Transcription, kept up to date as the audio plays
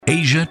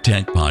Asia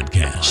Tech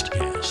Podcast.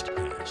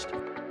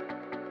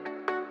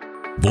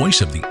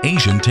 Voice of the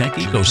Asian tech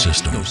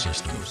ecosystem.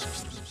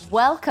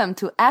 Welcome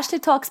to Ashley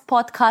Talks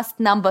podcast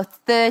number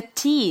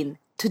 13.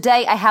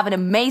 Today I have an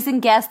amazing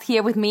guest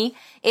here with me.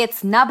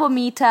 It's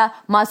Nabomita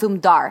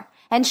Mazumdar.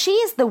 And she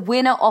is the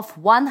winner of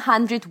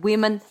 100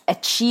 Women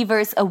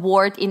Achievers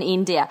Award in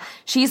India.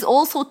 She is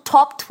also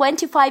top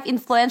 25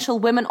 influential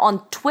women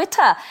on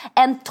Twitter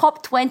and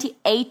top 20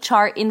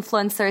 HR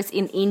influencers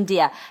in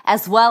India,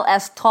 as well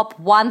as top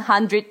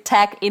 100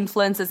 tech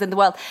influencers in the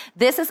world.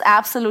 This is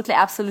absolutely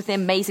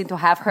amazing to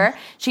have her.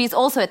 She is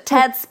also a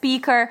TED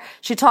speaker.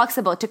 She talks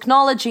about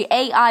technology,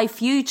 AI,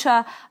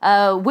 future,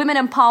 women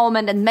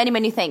empowerment, and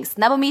many things.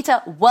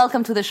 Nabomita,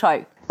 welcome to the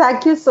show.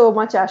 Thank you so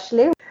much,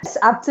 Ashley.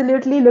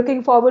 Absolutely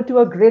looking forward to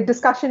a great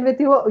discussion with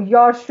you.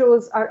 Your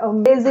shows are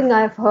amazing.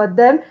 I've heard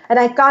them and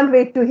I can't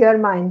wait to hear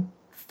mine.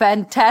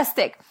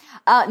 Fantastic.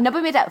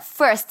 Nabomita,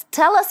 first,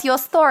 tell us your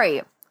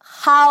story.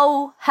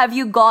 How have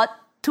you got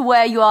to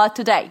where you are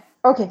today?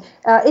 Okay.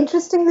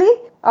 Interestingly,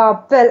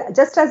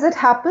 just as it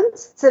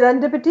happens,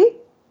 serendipity,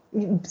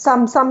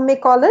 some may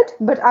call it,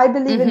 but I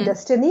believe in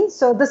destiny.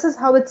 So this is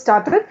how it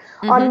started.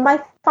 On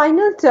my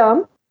final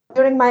term,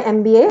 during my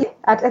MBA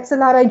at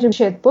XLRI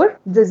Jamshedpur,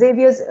 the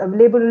Xavier's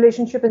Labor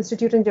Relationship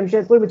Institute in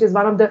Jamshedpur, which is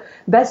one of the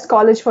best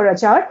college for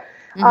HR,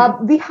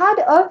 we had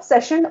a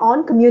session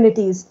on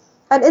communities.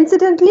 And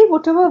incidentally,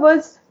 whatever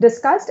was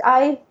discussed,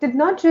 I did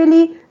not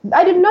really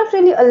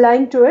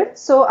align to it.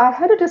 So I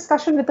had a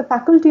discussion with a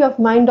faculty of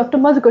mine, Dr.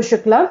 Madhukar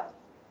Shukla,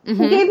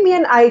 who gave me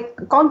an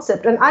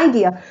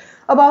idea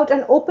about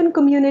an open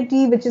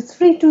community which is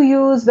free to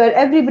use, where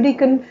everybody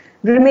can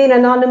remain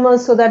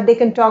anonymous so that they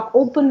can talk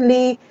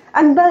openly,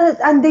 and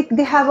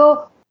they have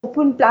a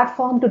open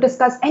platform to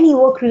discuss any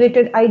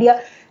work-related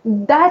idea.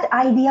 That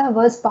idea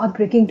was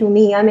path-breaking to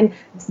me. I mean,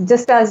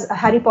 just as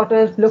Harry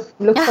Potter looked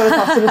for a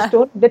sorcerer's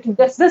stone,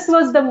 this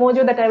was the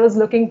mojo that I was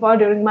looking for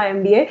during my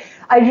MBA.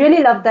 I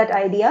really loved that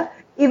idea.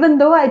 Even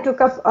though I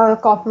took up a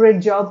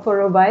corporate job for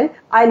a while,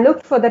 I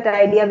looked for that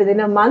idea within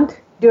a month.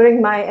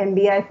 During my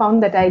MBA, I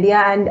found that idea,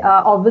 and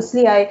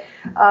obviously I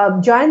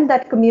joined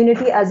that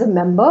community as a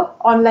member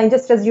online.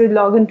 Just as you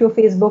log into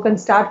Facebook and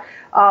start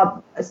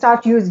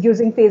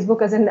using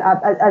Facebook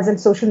as a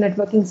social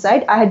networking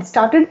site, I had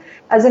started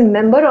as a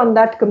member on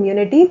that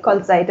community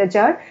called Site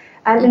HR.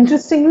 And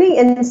interestingly,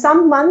 in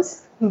some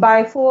months,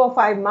 by 4 or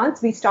 5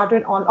 months, we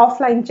started on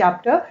offline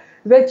chapter,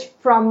 which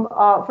from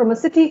a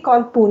city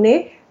called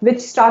Pune, which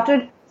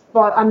started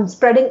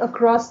spreading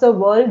across the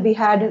world. We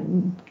had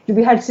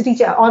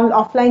city on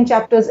offline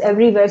chapters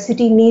everywhere,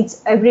 city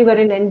meets everywhere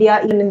in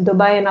India, even in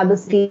Dubai and other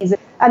cities.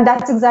 And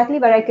that's exactly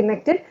where I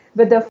connected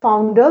with the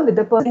founder, with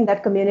the person in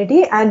that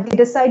community. And we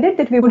decided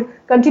that we would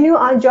continue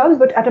our jobs,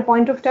 but at a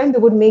point of time, we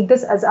would make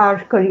this as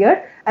our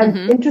career. And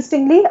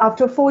interestingly,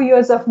 after 4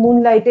 years of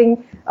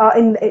moonlighting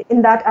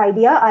in that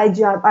idea,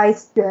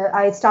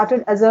 I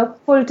started as a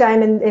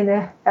full-time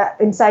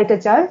in Site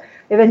HR.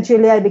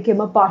 Eventually, I became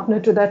a partner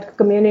to that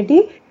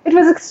community. It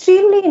was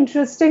extremely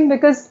interesting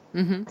because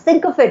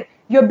think of it,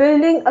 you're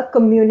building a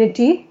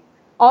community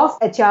of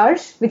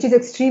HRs, which is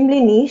extremely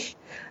niche.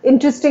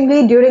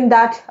 Interestingly, during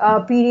that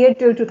period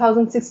till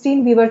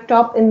 2016, we were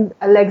top in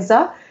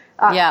Alexa,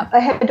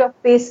 ahead of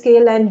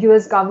PayScale and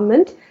US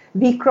government.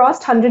 We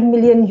crossed 100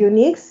 million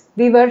uniques.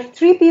 We were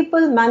 3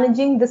 people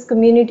managing this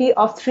community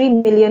of 3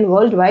 million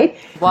worldwide.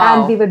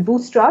 Wow. And we were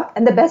bootstrapped.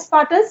 And the best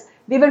part is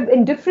we were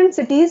in different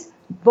cities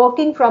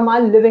working from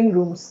our living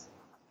rooms.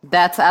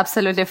 That's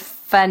absolutely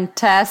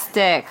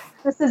fantastic.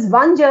 This is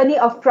one journey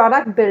of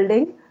product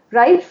building,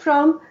 right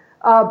from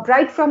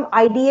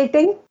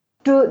ideating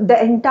to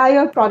the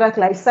entire product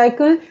life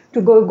cycle,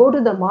 to go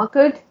to the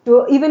market,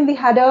 to even we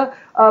had a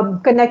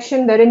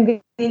connection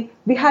wherein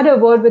we had a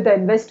word with the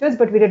investors,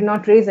 but we did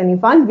not raise any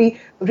fund. We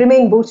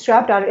remained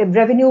bootstrapped. Our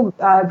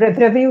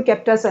revenue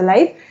kept us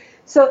alive.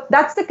 So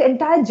that's the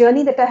entire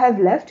journey that I have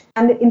left.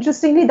 And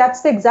interestingly,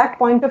 that's the exact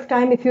point of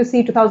time. If you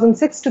see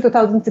 2006 to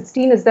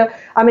 2016 is the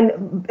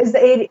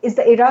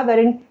era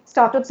wherein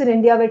startups in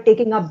India were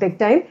taking up big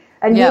time.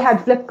 And we had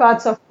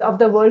Flipkarts of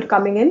the world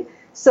coming in.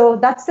 So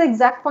that's the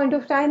exact point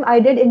of time.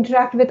 I did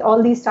interact with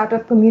all these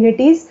startup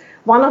communities.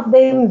 One of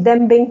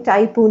them being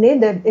TAI Pune,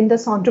 the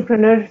Indus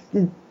Entrepreneur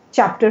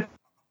chapter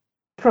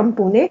from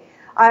Pune.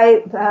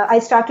 I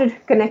started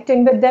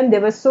connecting with them. They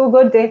were so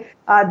good.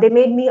 They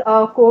made me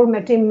a core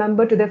team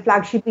member to their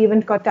flagship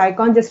event called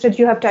TiCon. Just as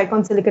you have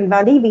TiCon Silicon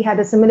Valley, we had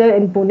a similar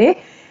in Pune.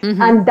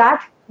 And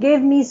that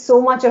gave me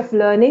so much of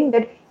learning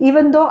that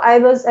even though I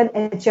was an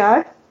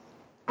HR,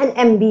 an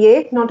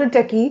MBA, not a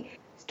techie,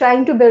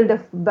 trying to build a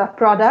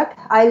product,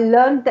 I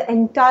learned the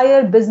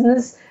entire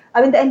business.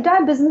 The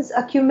entire business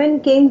acumen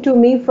came to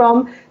me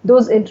from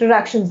those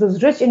interactions,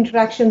 those rich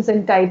interactions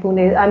in TAI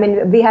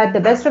Pune. We had the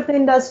best of the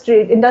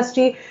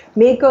industry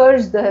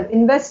makers, the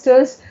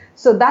investors.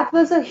 So that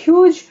was a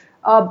huge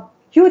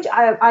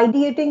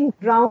ideating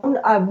ground,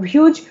 I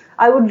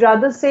would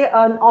rather say,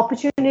 an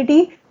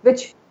opportunity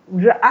which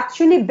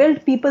actually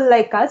built people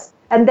like us.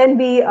 And then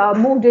we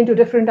moved into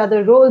different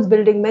other roles,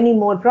 building many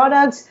more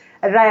products.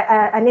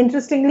 And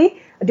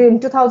interestingly, in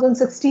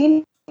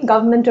 2016,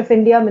 Government of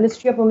India,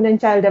 Ministry of Women and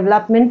Child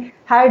Development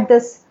had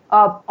this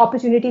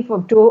opportunity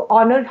to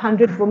honor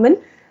 100 women,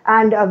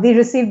 and we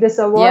received this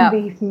award. Yeah.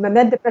 We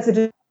met the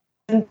President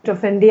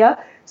of India.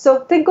 So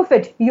think of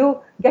it: you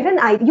get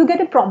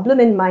a problem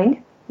in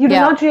mind. You do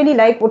not really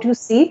like what you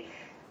see.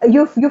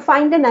 You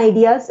find an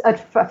idea at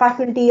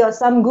faculty or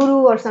some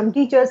guru or some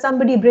teacher.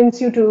 Somebody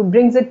brings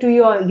it to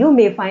you, or you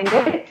may find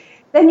it.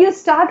 Then you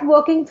start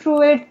working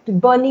through it,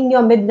 burning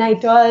your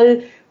midnight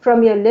oil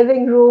from your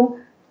living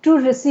room to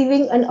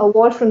receiving an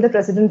award from the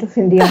President of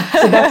India.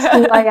 So that's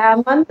who I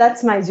am, and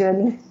that's my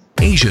journey.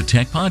 Asia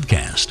Tech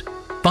Podcast.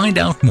 Find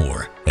out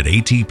more at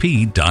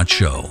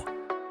ATP.show.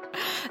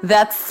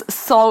 That's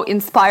so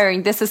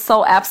inspiring. This is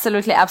so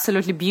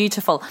absolutely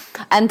beautiful.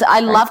 And I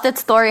love that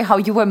story, how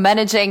you were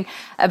managing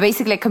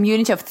basically a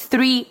community of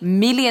 3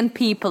 million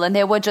people, and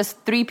there were just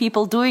 3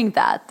 people doing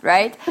that,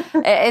 right?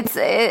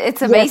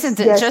 It's amazing.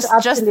 Yes,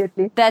 just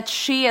that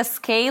sheer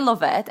scale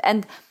of it.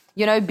 And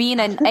being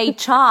an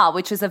HR,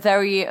 which is a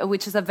very,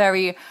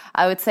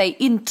 I would say,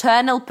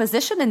 internal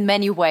position in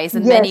many ways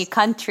in many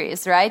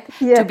countries, right?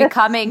 To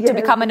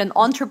becoming an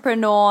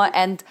entrepreneur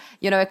and,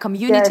 a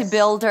community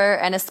builder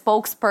and a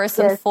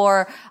spokesperson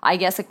for, I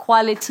guess,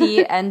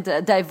 equality and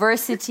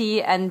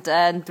diversity and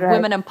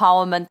women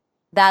empowerment.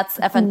 That's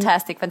a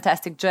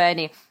fantastic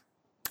journey.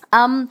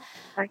 Thank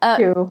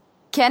you.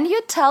 Can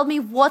you tell me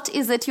what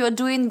is it you're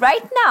doing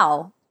right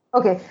now?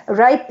 Okay,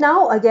 right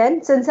now,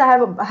 again, since I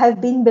have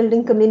been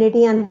building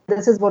community, and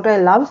this is what I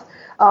love,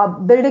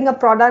 building a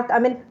product. I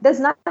mean,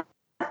 there's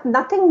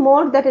nothing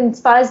more that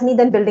inspires me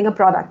than building a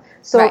product.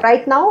 So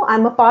right now,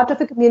 I'm a part of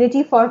a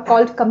community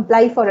called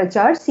Comply for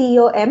HR,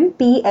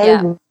 COMPLY,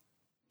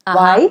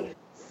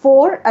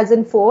 4 as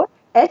in 4,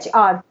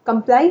 HR,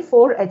 Comply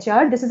for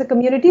HR. This is a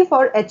community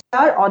for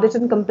HR audit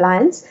and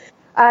compliance.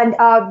 And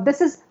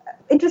this is,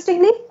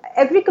 interestingly,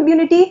 every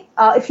community,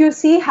 if you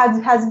see,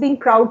 has been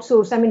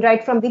crowdsourced. I mean,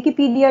 right from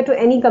Wikipedia to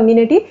any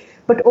community.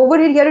 But over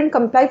here in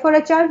Comply for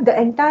HR, the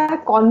entire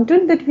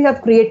content that we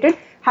have created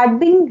had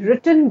been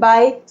written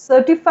by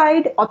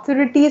certified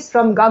authorities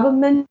from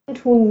government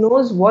who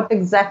knows what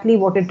it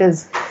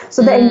is.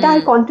 So the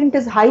entire content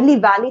is highly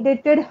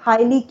validated,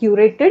 highly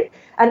curated.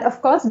 And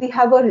of course, we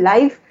have a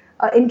live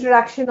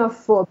interaction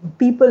of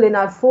people in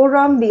our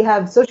forum. We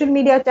have social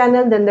media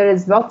channel, then there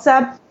is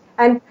WhatsApp.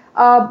 And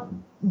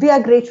we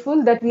are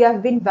grateful that we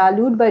have been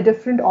valued by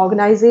different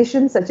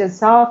organizations such as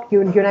SARC,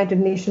 United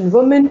Nations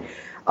Women,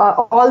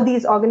 all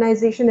these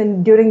organizations,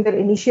 and during their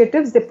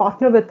initiatives, they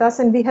partner with us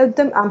and we help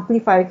them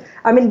amplify.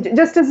 I mean,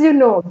 just as you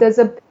know, there's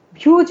a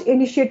huge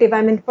initiative.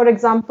 I mean, for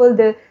example,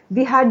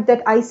 we had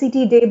that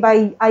ICT Day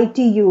by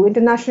ITU,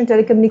 International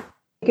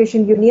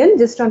Telecommunication Union,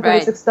 just on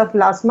 26th of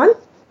last month.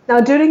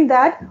 Now, during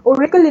that,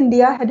 Oracle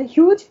India had a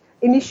huge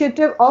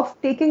initiative of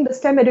taking the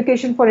STEM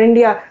education for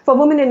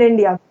women in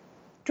India,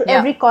 to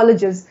every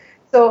colleges.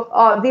 So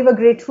we were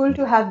grateful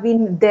to have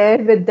been there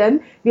with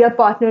them. We are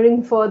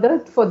partnering further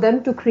for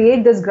them to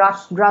create this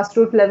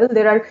grassroots level.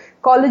 There are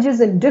colleges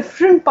in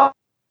different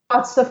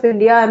parts of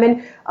India. I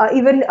mean,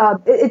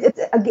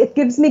 it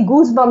gives me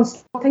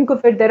goosebumps to think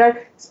of it. There are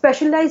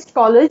specialized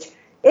college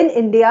in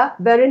India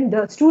wherein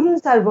the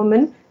students are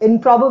women in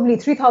probably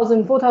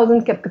 3,000,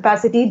 4,000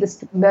 capacity.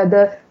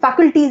 The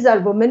faculties are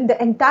women.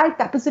 The entire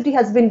campus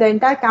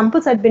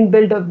had been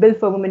built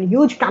for women,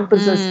 huge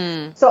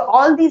campuses. So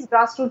all these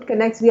grassroots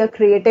connects we are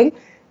creating.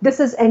 This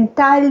is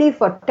entirely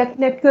for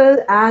technical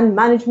and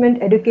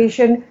management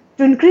education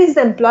to increase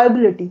the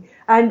employability.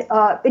 And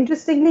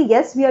interestingly,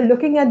 yes, we are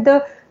looking at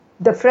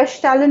the fresh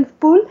talent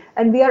pool,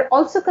 and we are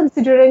also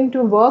considering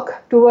to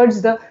work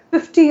towards the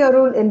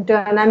 50-year-old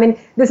intern. I mean,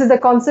 this is a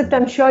concept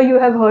I'm sure you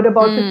have heard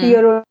about,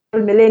 50-year-old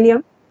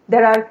millennium.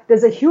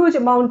 There's a huge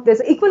amount,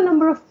 there's an equal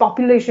number of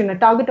population, a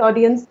target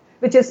audience,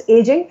 which is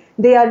aging.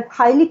 They are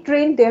highly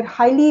trained, they're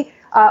highly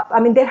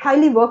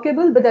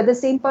workable, but at the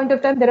same point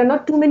of time, there are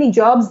not too many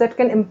jobs that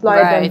can employ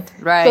them.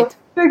 Right. So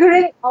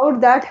figuring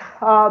out that,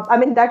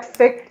 that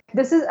fit.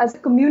 This is as a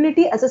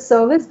community, as a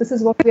service, this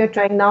is what we are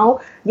trying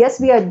now. Yes,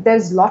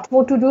 there's a lot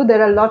more to do.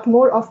 There are a lot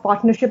more of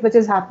partnership which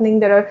is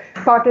happening. There are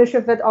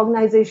partnership with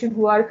organizations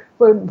who are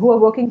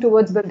working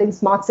towards building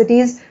smart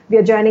cities. We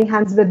are joining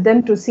hands with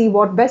them to see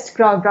what best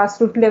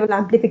grassroots level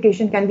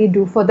amplification can we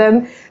do for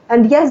them.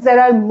 And yes,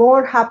 there are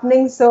more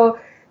happening. So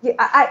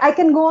I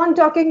can go on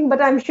talking,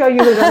 but I'm sure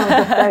you will run out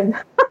of time.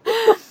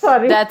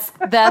 Sorry. That's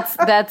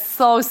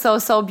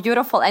so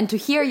beautiful. And to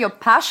hear your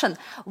passion,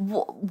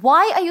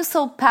 why are you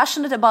so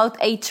passionate about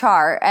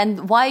HR,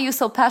 and why are you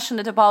so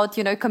passionate about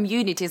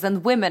communities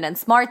and women and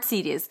smart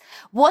cities?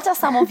 What are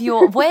some of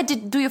where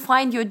do you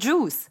find your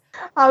juice?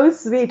 How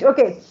sweet.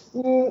 Okay.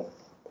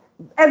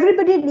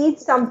 Everybody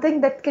needs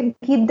something that can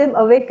keep them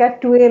awake at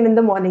 2 a.m. in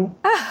the morning.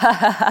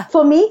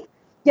 For me,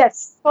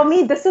 yes. For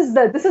me, this is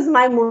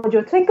my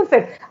mojo. Think of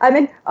it. I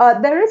mean,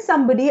 there is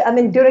somebody,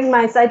 during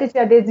my site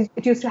HR days,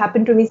 it used to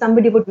happen to me.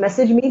 Somebody would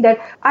message me that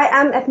I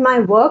am at my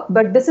work,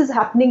 but this is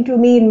happening to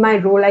me in my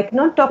role. I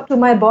cannot talk to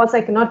my boss.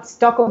 I cannot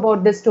talk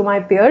about this to my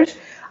peers.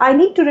 I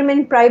need to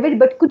remain private,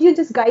 but could you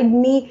just guide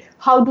me?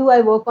 How do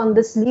I work on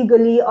this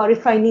legally? Or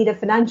if I need a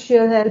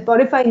financial help, or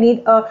if I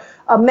need a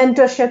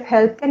mentorship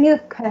help, can you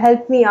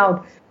help me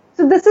out?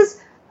 So this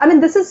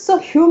is so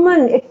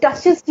human. It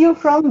touches you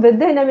from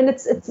within. I mean,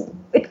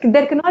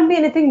 there cannot be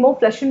anything more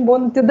flesh and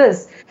bone to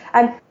this.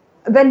 And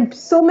when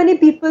so many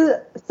people,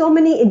 so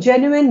many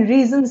genuine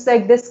reasons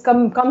like this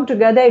come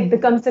together, it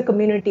becomes a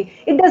community.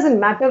 It doesn't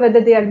matter whether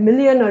they are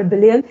million or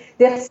billion.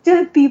 They are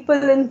still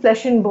people in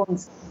flesh and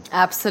bones.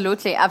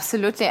 Absolutely,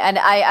 absolutely. And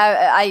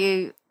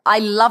I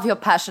love your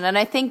passion. And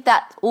I think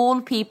that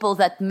all people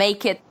that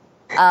make it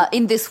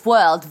in this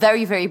world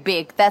very, very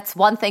big, that's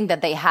one thing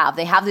that they have.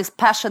 They have this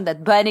passion,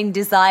 that burning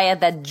desire,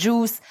 that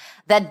juice,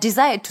 that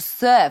desire to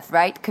serve,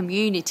 right,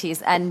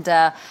 communities. And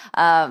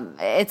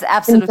it's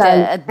absolutely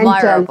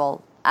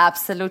admirable.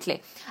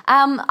 Absolutely.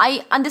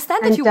 I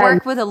understand that you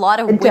work with a lot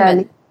of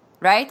women,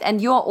 right? And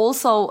you're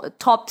also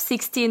top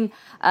 16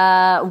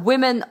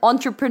 women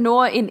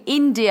entrepreneur in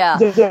India.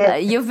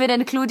 You've been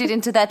included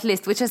into that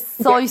list, which is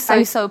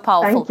so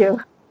powerful. Thank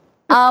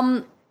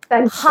you.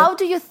 How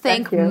do you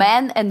think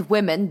men and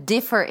women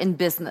differ in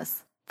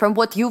business from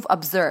what you've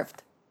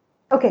observed?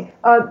 Okay,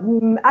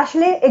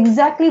 Ashley,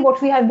 exactly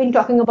what we have been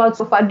talking about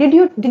so far. Did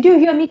you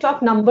hear me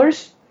talk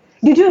numbers?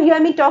 Did you hear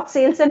me talk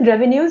sales and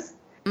revenues?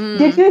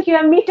 Did you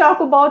hear me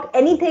talk about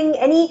anything,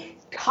 any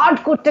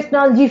hardcore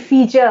technology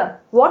feature?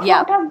 What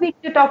have we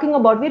been talking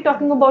about? We're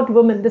talking about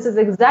women. This is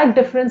the exact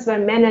difference where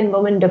men and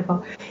women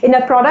differ. In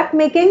a product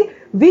making,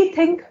 we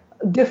think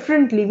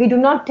differently. We do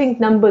not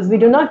think numbers. We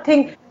do not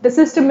think the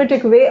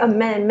systematic way a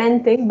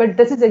men think, but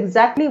this is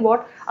exactly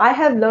what I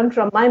have learned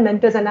from my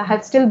mentors and I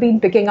have still been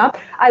picking up.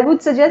 I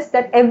would suggest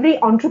that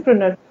every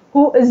entrepreneur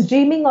who is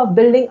dreaming of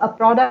building a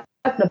product,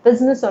 a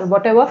business or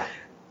whatever,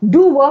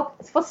 do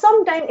work for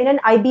some time in an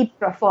IB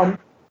firm.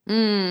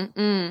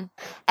 And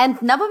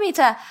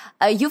Nabomita,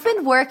 you've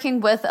been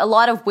working with a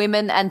lot of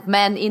women and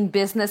men in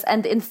business,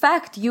 and in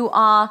fact, you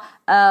are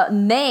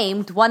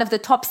named one of the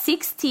top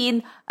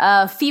 16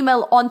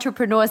 female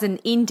entrepreneurs in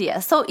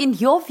India. So in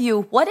your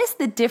view, what is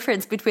the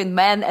difference between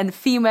men and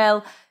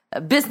female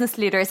business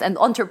leaders and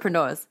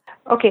entrepreneurs?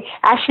 Okay,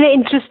 Ashley,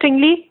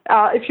 interestingly,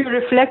 if you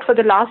reflect for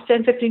the last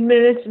 10-15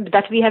 minutes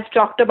that we have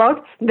talked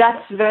about,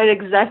 that's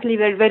exactly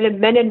where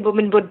men and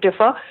women would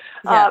differ.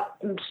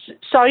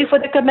 Sorry for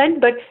the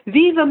comment, but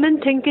we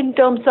women think in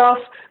terms of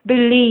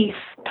belief,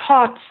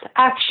 thoughts,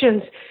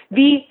 actions.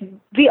 We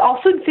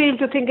often fail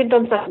to think in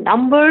terms of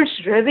numbers,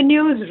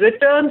 revenues,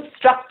 returns,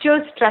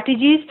 structures,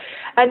 strategies.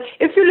 And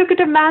if you look at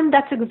a man,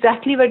 that's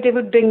exactly where they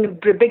would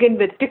begin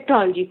with: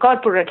 technology,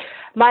 corporate.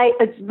 My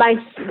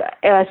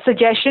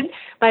suggestion,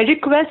 my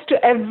request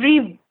to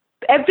every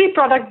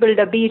product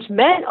builder, be it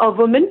men or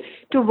women,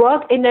 to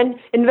work in an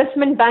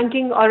investment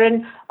banking or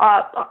a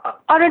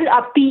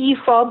PE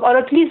firm, or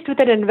at least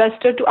with an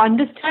investor, to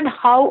understand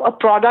how a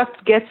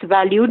product gets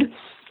valued,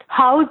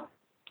 how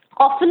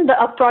often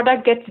a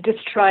product gets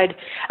destroyed.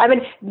 I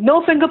mean,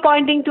 no finger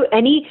pointing to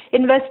any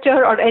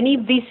investor or any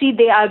VC.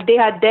 They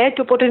are there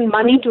to put in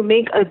money to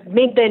make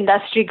the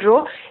industry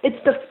grow.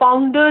 It's the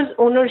founder's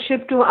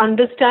ownership to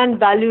understand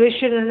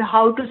valuation and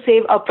how to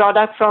save a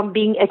product from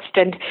being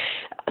extinct.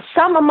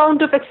 Some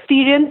amount of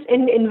experience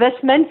in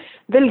investment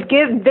will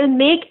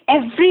make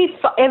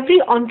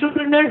every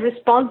entrepreneur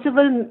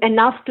responsible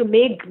enough to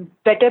make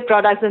better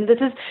products. And this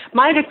is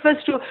my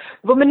request to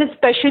women,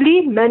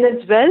 especially men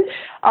as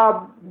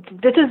well.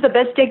 This is the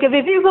best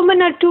takeaway. We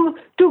women are too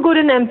good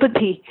in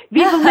empathy.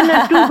 We women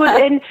are too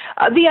good in.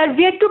 We are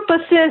too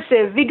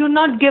persuasive. We do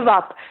not give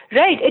up.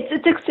 Right?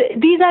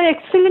 These are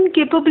excellent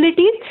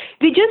capabilities.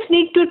 We just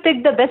need to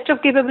take the best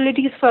of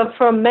capabilities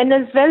from men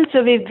as well,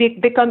 so we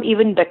become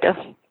even better.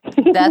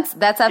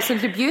 That's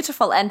absolutely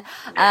beautiful. And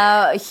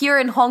here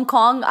in Hong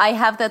Kong, I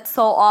have that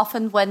so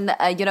often when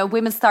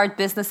women start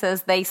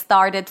businesses. They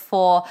start it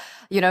for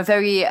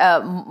very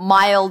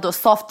mild or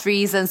soft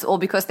reasons, or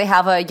because they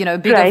have a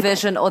bigger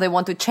vision, or they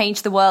want to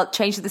change the world,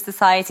 change the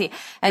society.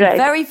 And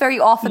very,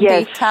 very often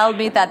they tell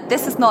me that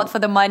this is not for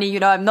the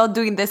money. I'm not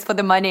doing this for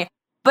the money.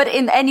 But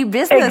in any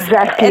business,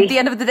 at the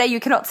end of the day,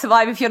 you cannot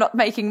survive if you're not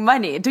making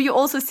money. Do you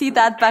also see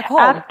that back home?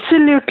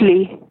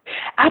 Absolutely.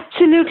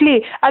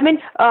 I mean,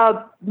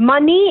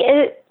 money,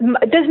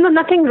 there's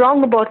nothing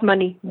wrong about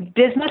money.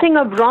 There's nothing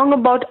wrong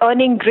about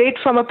earning great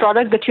from a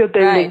product that you're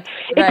building.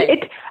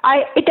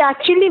 It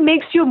actually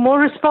makes you more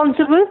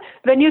responsible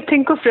when you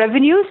think of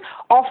revenues.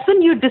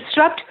 Often you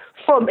disrupt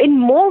in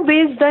more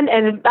ways than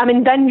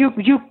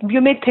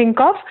you may think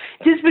of,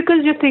 just because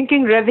you're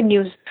thinking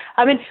revenues.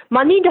 I mean,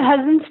 money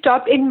hasn't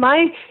stopped. In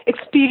my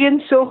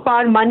experience so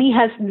far, money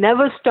has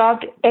never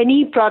stopped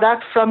any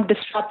product from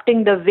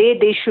disrupting the way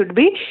they should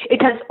be.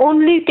 It has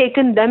only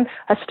taken them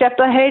a step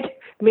ahead,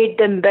 made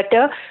them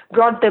better,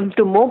 brought them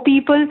to more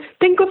people.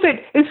 Think of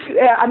it.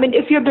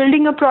 If you're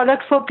building a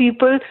product for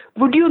people,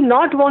 would you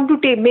not want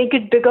to make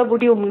it bigger?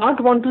 Would you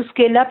not want to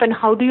scale up? And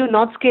how do you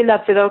not scale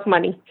up without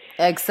money?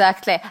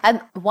 Exactly.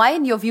 And why,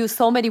 in your view,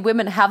 so many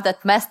women have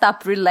that messed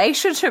up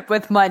relationship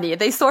with money?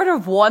 They sort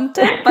of want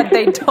it, but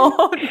they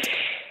don't.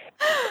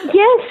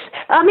 Yes,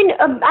 I mean,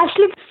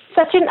 actually,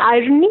 such an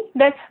irony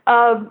that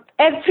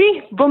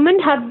every woman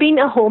have been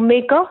a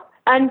homemaker,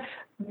 and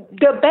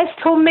the best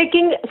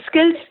homemaking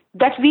skills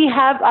that we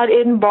have are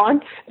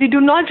inborn. We do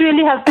not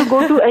really have to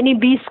go to any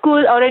B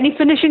school or any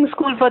finishing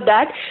school for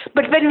that.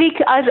 But when we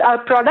are a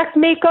product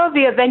maker,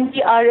 when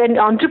we are an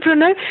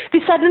entrepreneur,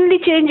 we suddenly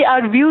change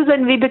our views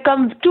and we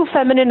become too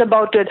feminine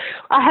about it.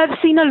 I have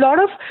seen a lot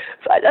of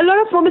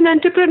women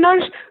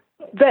entrepreneurs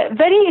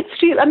very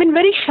extreme. I mean,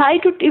 very shy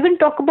to even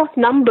talk about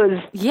numbers.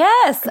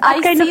 Yes, that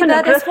I kind see of an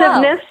that as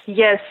aggressiveness.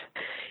 well.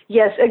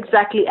 Yes,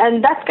 exactly.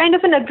 And that kind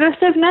of an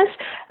aggressiveness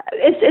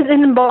is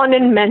inborn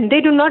in men. They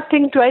do not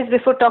think twice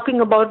before talking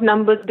about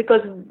numbers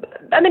because,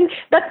 I mean,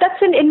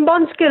 that's an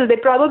inborn skill. They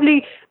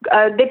probably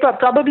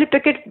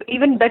pick it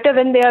even better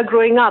when they are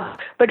growing up.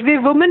 But we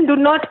women do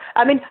not.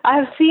 I mean, I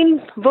have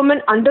seen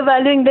women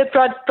undervaluing their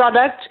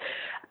products,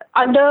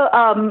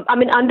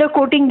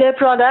 underquoting their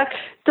product.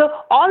 So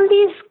all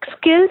these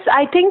skills,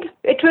 I think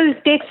it will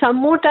take some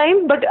more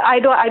time, but I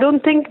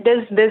don't think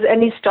there's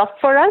any stop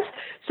for us.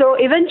 So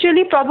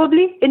eventually,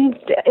 probably in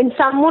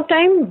some more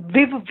time,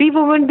 we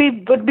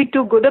would be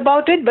too good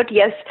about it. But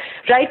yes,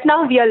 right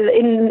now we are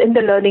in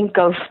the learning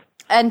curve.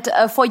 And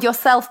for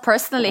yourself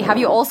personally, have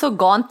you also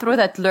gone through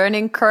that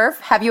learning curve?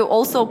 Have you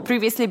also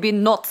previously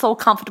been not so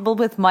comfortable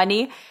with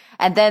money?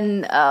 And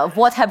then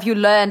what have you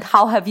learned?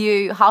 How have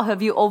you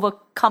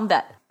overcome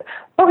that?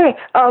 Okay,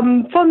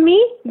 for me,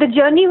 the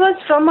journey was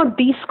from a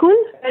B school,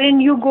 wherein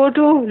you go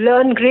to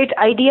learn great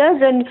ideas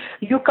and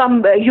you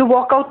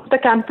walk out the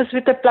campus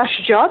with a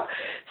plush job.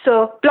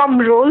 So plum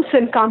roles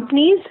in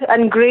companies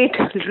and great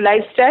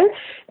lifestyle.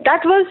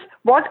 That was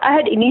what I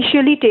had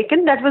initially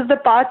taken. That was the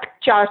path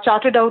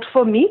charted out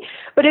for me.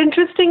 But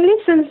interestingly,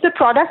 since the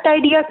product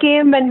idea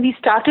came and we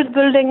started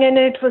building and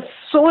it was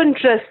so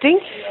interesting,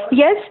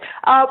 yes,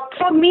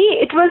 for me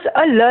it was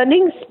a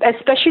learning,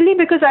 especially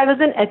because I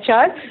was in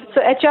HR. So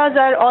HRs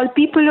are all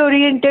people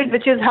oriented,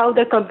 which is how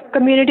the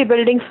community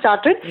building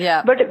started.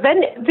 Yeah. But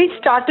when we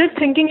started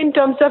thinking in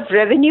terms of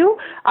revenue,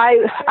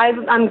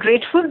 I'm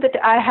grateful that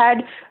I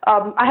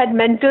had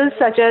mentors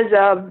such as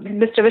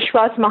Mr.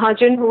 Vishwas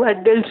Mahajan, who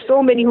had built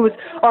so many, who was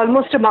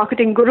almost a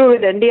marketing guru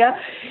in India.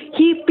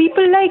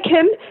 People like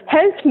him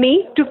helped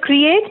me to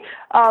create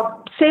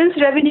sales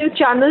revenue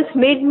channels,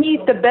 made me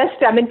the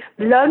best,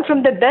 learn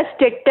from the best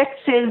tech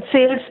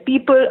sales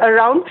people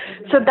around.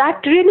 So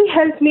that really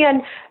helped me,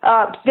 and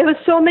there were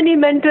so many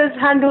mentors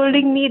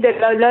hand-holding me. The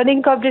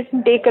learning curve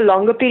didn't take a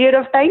longer period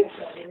of time.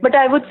 But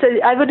I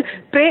would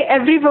pray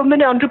every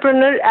woman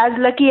entrepreneur as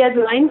lucky as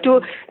mine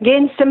to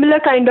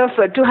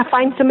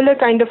find similar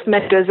kind of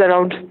mentors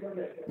around.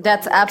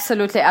 That's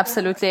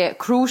absolutely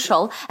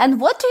crucial.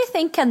 And what do you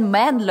think can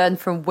men learn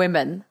from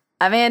women?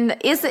 I mean,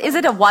 is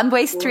it a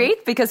one-way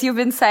street? Because you've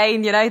been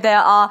saying, there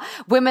are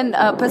women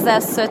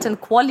possess certain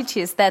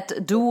qualities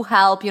that do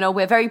help.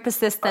 We're very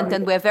persistent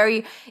and we're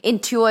very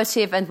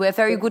intuitive and we're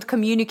very good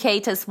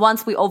communicators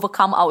once we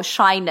overcome our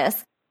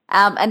shyness.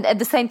 And at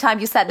the same time,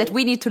 you said that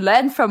we need to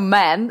learn from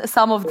men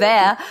some of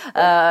their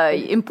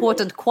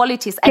important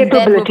qualities.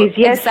 Capabilities,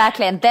 yes.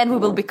 Exactly. And then we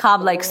will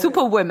become like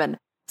superwomen.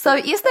 So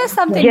is there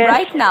something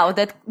right now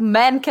that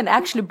men can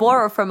actually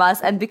borrow from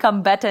us and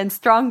become better and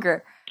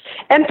stronger?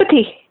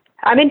 Empathy.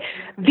 I mean,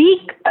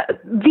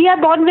 we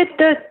are born with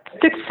the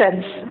sixth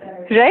sense,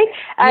 right?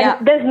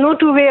 And there's no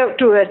two way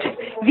to it.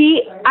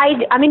 We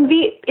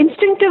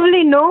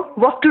instinctively know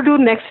what to do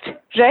next,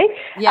 right?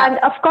 Yeah. And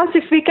of course,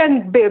 if we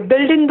can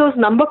build in those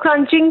number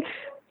crunching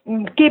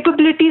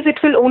capabilities, it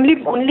will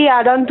only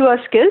add on to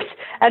our skills.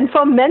 And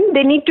for men,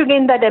 they need to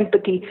gain that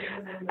empathy.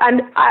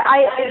 And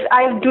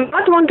I do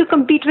not want to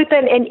compete with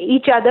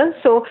each other.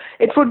 So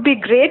it would be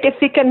great if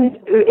we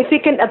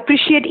can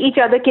appreciate each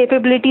other's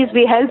capabilities.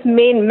 We help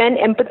men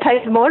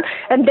empathize more,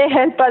 and they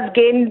help us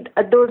gain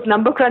those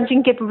number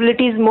crunching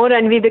capabilities more,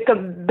 and we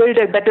build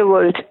a better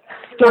world.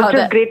 Not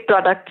just great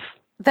products.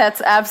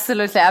 That's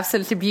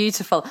absolutely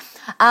beautiful.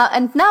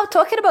 And now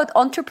talking about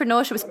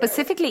entrepreneurship,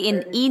 specifically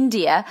in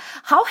India,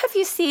 how have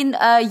you seen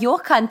your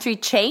country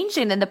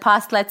changing in the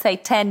past, let's say,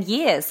 10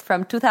 years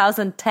from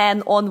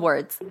 2010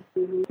 onwards?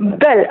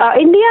 Well,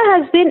 India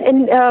has been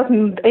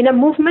in a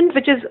movement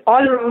which is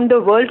all around the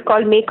world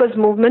called Makers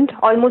Movement.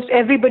 Almost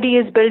everybody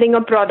is building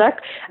a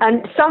product,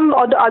 and some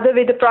or the other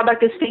way the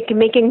product is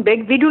making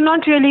big. We do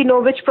not really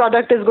know which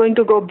product is going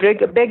to go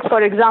big.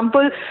 For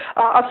example,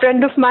 a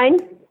friend of mine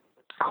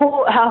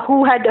who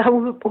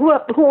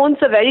owns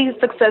a very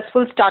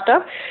successful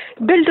startup,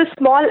 built a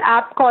small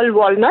app called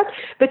Walnut,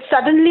 which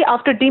suddenly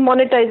after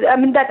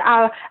demonetization,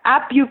 that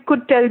app you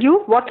could tell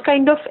you what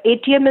kind of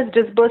ATM is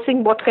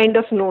disbursing what kind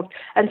of note.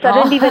 And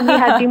suddenly when we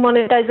had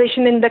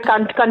demonetization in the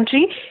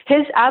country,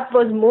 his app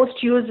was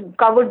most used,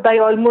 covered by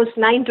almost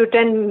 9 to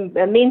 10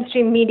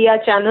 mainstream media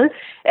channels.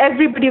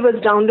 Everybody was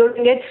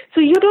downloading it.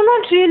 So you do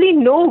not really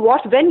know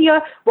what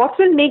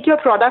will make your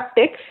product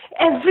tick.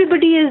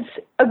 Everybody is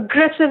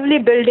aggressively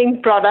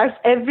building products.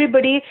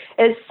 Everybody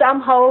is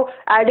somehow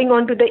adding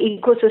on to the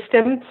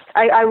ecosystem.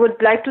 I would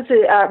like to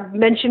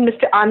mention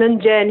Mr.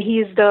 Anand Jain. He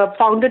is the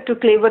founder to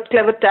Clever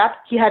Tap.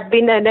 He had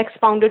been an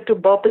ex-founder to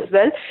Burp as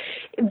well.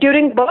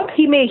 During Burp,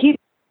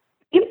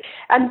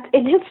 and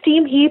in his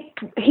team,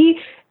 he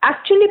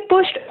actually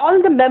pushed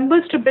all the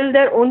members to build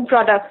their own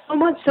products, so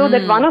much so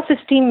that one of his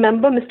team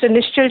member, Mr.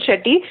 Nishchal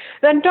Shetty,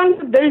 went on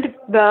to build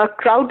the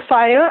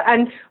Crowdfire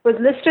and was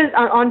listed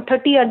on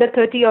 30 under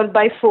 30 or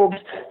by Forbes.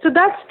 So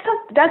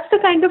that's the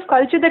kind of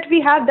culture that we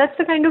have. That's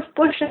the kind of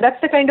push.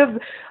 That's the kind of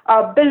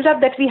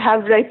build-up that we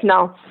have right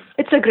now.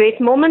 It's a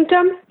great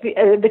momentum,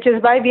 which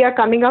is why we are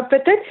coming up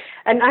with it.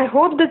 And I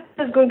hope that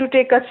this is going to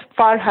take us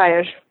far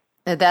higher.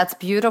 That's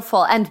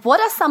beautiful. And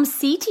what are some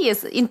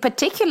cities in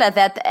particular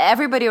that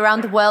everybody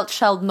around the world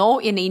shall know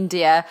in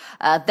India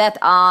that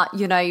are,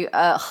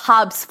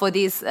 hubs for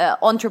this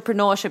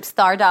entrepreneurship,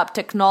 startup,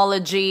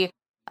 technology,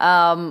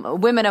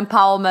 women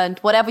empowerment,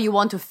 whatever you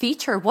want to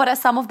feature? What are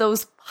some of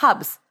those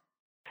hubs?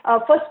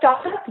 For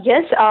startup,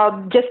 yes.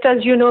 Just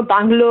as you know,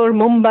 Bangalore,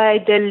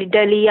 Mumbai,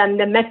 Delhi, and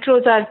the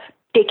metros are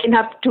taken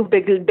up too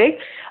big.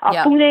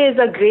 Pune is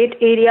a great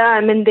area.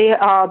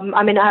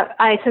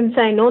 Since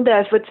I know the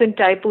efforts in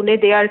Pune,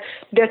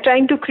 they're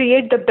trying to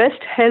create the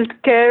best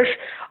healthcare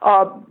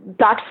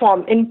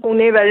platform in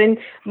Pune, wherein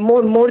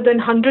more than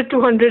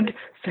 200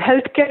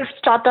 healthcare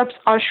startups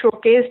are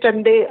showcased,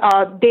 and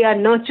they are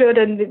nurtured,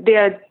 and they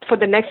are for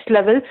the next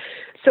level.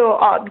 So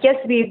yes,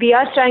 we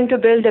are trying to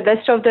build the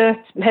best of the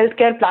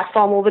healthcare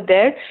platform over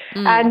there,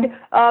 and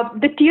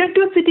the tier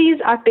 2 cities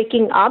are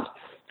picking up.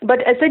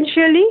 But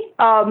essentially,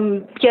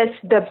 yes,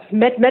 the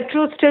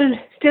metro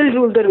still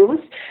rule the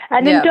rules.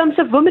 And in terms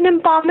of women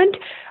empowerment,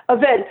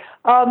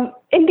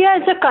 India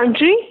as a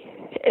country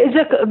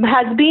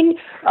has been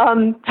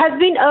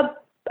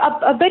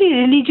a very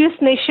religious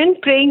nation,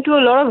 praying to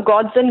a lot of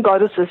gods and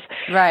goddesses.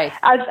 Right.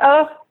 As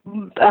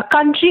a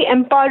country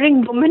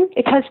empowering women,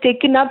 it has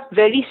taken up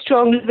very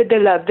strongly with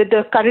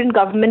the current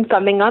government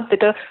coming up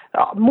with a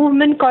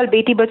movement called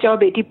Beti Bachao,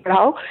 Beti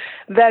Padhao,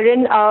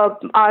 wherein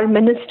our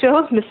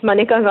minister, Ms.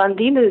 Maneka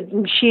Gandhi,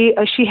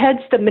 she heads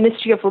the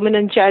Ministry of Women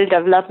and Child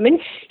Development.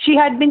 She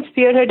had been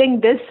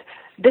spearheading this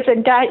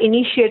entire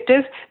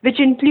initiative, which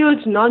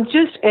includes not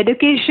just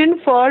education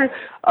for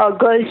a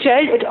girl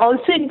child, it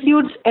also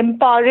includes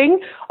empowering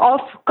of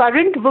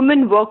current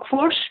women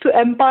workforce to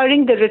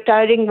empowering the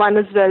retiring one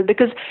as well.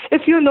 Because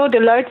if you know,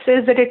 Deloitte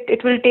says that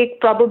it will take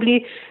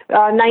probably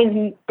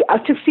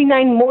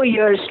 69 more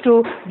years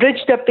to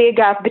bridge the pay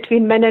gap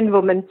between men and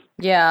women.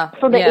 Yeah.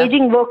 So the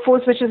aging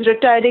workforce which is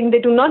retiring, they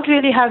do not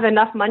really have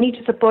enough money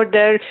to support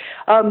their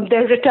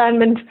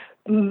retirement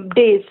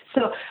days.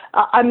 So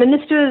our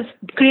minister is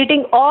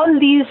creating all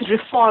these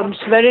reforms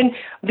wherein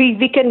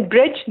we can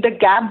bridge the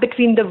gap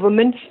between the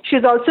women.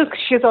 She's also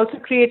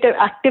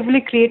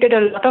actively created a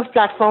lot of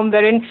platform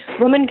wherein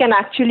women can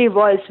actually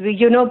voice.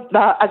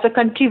 As a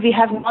country, we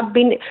have not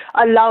been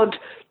allowed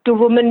to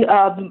women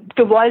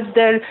to voice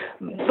their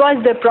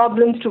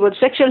problems towards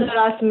sexual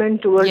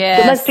harassment, towards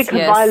domestic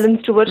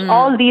violence, towards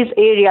all these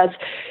areas.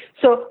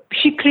 So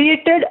she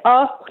created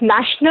a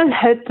national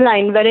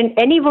helpline wherein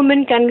any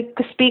woman can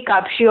speak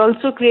up. She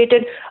also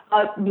created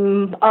a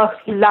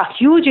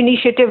huge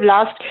initiative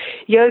last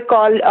year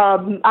called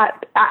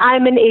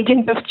I'm an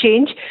Agent of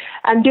Change.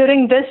 And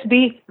during this,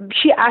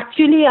 she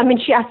actually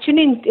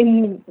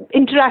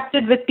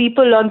interacted with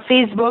people on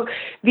Facebook.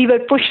 We were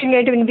pushing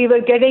it, and we were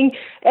getting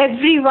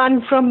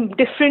everyone from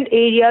different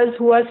areas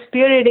who are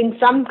spearheading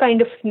some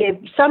kind of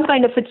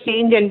a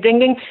change and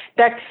bringing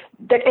that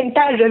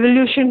entire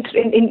revolution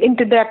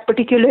into that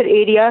particular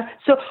area.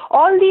 So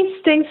all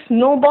these things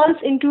snowballs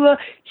into a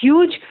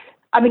huge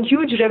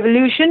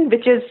revolution,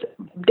 which is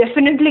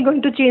definitely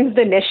going to change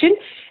the nation.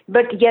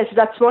 But yes,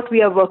 that's what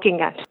we are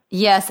working at.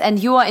 Yes, and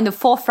you are in the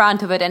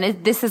forefront of it,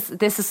 and this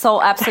is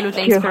so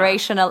absolutely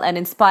inspirational and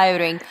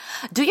inspiring.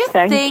 Do you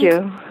think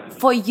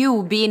for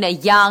you, being a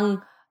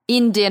young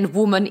Indian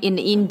woman in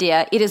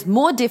India, it is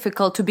more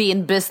difficult to be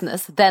in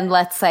business than,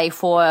 let's say,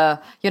 for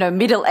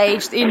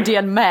middle-aged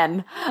Indian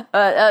men?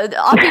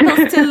 Are people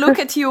still look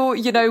at you,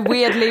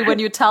 weirdly when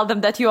you tell them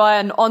that you are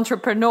an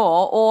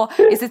entrepreneur, or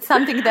is it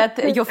something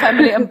that your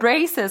family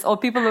embraces or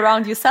people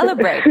around you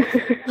celebrate?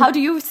 How do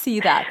you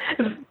see that?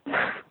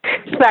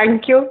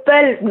 Thank you.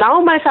 Well, now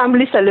my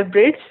family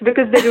celebrates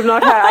because they do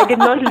not have, I did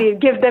not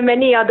give them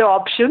any other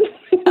options.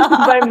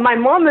 But my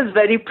mom is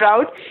very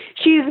proud.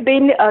 She's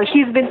been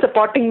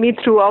supporting me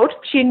throughout.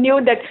 She knew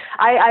that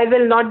I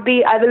will not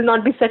be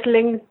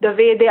settling the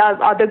way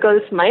other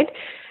girls might.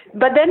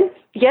 But then,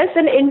 yes,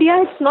 in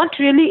India, it's not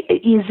really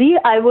easy.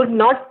 I would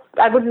not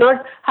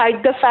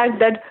hide the fact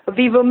that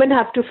we women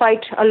have to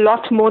fight a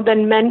lot more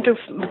than men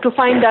to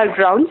find our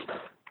grounds.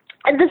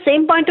 At the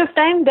same point of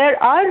time,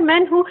 there are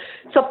men who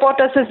support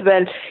us as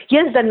well.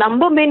 Yes, the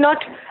number may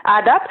not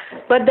add up,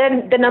 but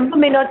then the number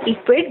may not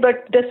equate,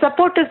 but the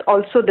support is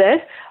also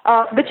there,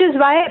 which is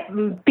why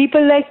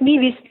people like me,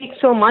 we speak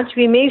so much.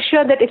 We make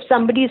sure that if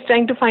somebody is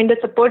trying to find a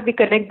support, we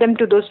connect them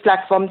to those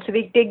platforms.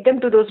 We take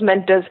them to those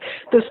mentors,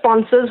 those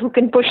sponsors who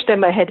can push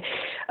them ahead.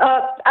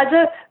 As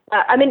a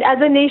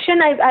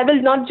nation, I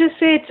will not just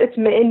say it's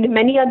in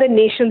many other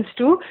nations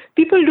too.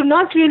 People do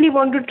not really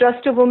want to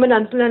trust a woman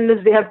until and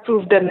unless they have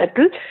proved their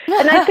mettle.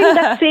 And I think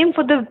that's same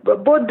for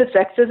both the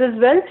sexes as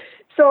well.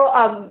 So,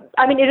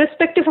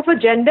 irrespective of a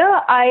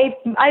gender, I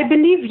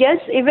believe,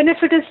 yes, even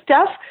if it is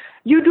tough,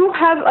 you do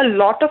have a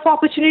lot of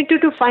opportunity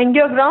to find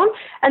your ground.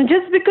 And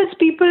just because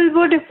people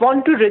would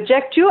want to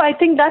reject you, I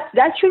think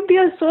that should be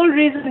a sole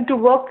reason to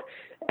work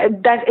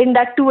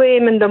that 2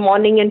 a.m. in the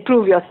morning and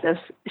prove yourself.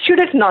 Should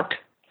it not?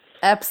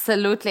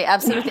 Absolutely.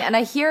 And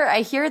I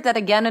hear that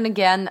again and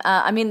again.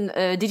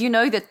 Did you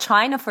know that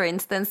China, for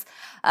instance,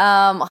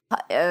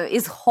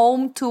 is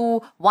home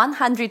to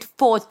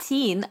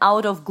 114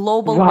 out of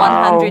global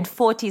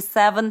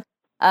 147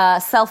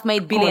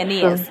 self-made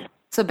billionaires? Awesome.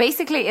 So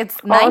basically,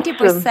 it's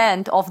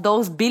 90% of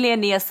those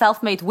billionaires,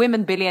 self-made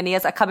women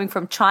billionaires, are coming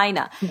from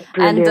China.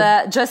 Brilliant.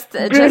 And just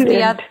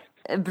the other.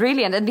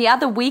 Brilliant. And the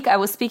other week I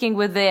was speaking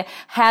with the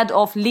head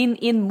of Lean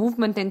In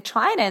movement in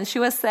China, and she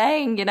was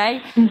saying,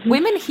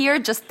 women here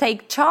just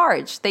take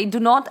charge. They do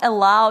not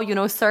allow,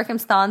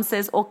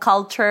 circumstances or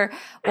culture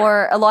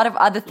or a lot of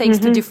other things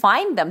to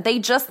define them. They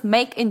just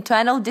make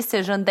internal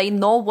decision. They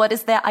know what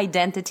is their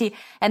identity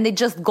and they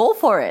just go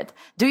for it.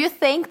 Do you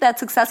think that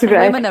successful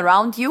women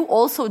around you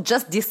also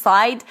just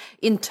decide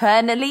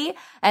internally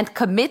and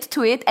commit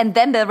to it, and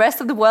then the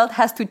rest of the world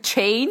has to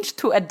change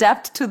to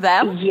adapt to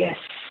them?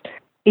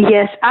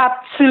 Yes,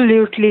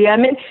 absolutely.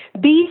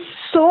 Be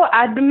so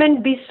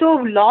adamant, be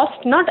so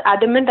lost, not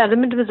adamant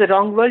was the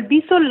wrong word,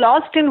 be so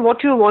lost in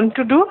what you want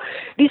to do,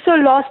 be so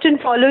lost in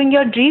following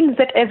your dreams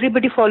that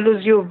everybody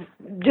follows you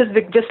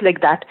just like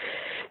that.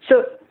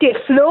 So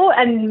flow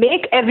and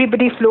make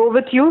everybody flow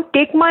with you.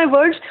 Take my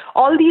words,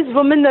 all these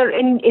women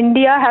in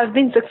India have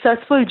been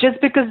successful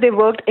just because they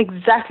worked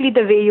exactly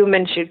the way you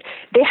mentioned.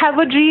 They have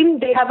a dream,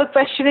 they have a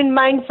question in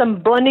mind,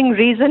 some burning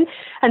reason,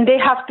 and they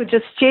have to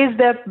just chase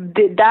that.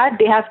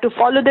 They have to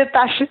follow their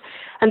passion,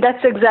 and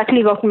that's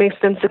exactly what makes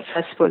them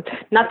successful.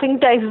 Nothing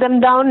ties them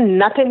down,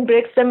 nothing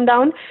breaks them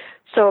down.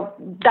 So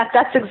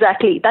that's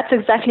exactly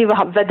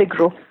where they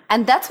grow.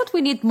 And that's what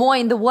we need more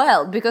in the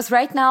world, because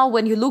right now,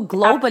 when you look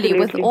globally,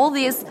 with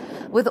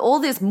all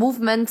these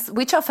movements,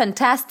 which are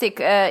fantastic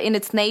in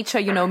its nature,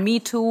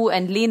 Me Too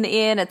and Lean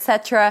In,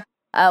 etc.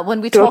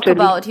 When we talk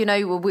about,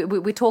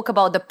 we talk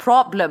about the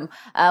problem.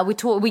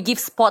 We give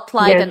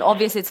spotlight, and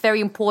obviously it's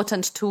very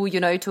important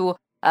to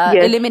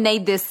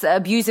eliminate this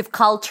abusive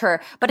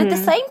culture. But at the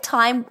same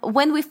time,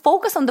 when we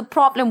focus on the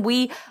problem,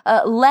 we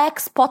lack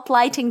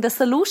spotlighting the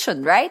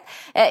solution, right?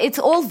 It's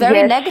all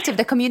very negative.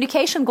 The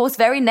communication goes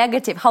very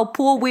negative. How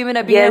poor women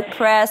are being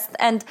oppressed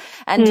and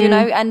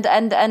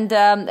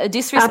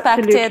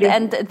disrespected,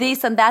 and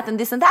this and that and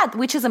this and that,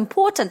 which is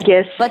important.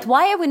 Yes. But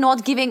why are we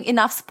not giving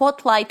enough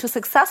spotlight to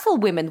successful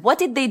women? What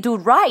did they do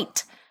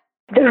right?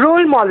 The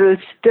role models,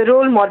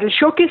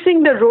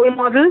 showcasing the role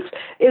models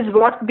is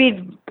what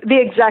we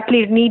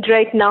exactly need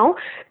right now.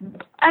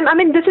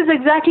 And this is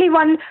exactly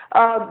one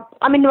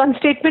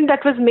statement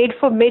that was made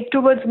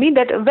towards me,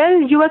 that,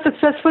 well, you are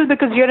successful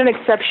because you're an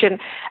exception.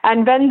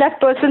 And when that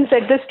person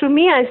said this to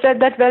me, I said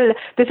that, well,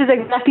 this is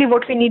exactly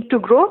what we need to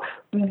grow.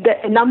 The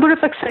number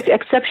of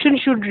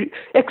exceptions should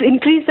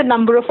increase the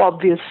number of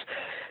obvious.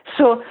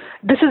 So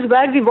this is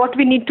where what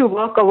we need to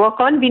work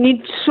on. We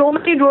need so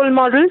many role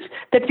models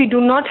that we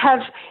do not have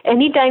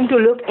any time to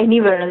look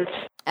anywhere else.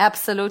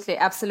 Absolutely.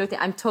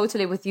 I'm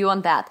totally with you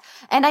on that.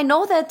 And I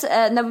know that,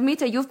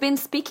 Nabomita, you've been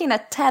speaking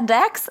at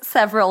TEDx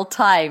several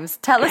times.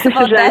 Tell us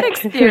about that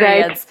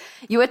experience.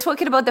 You were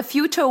talking about the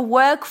future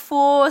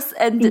workforce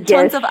and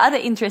tons of other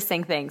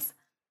interesting things.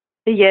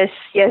 Yes.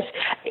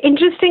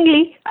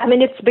 Interestingly,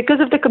 it's because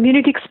of the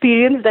community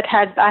experience that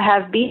I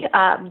have been.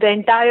 The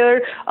entire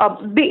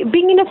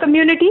being in a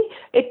community,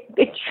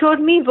 it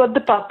showed me what the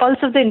pulse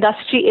of the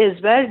industry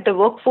is, where the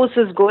workforce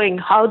is going,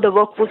 how the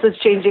workforce is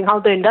changing, how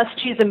the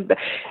industry is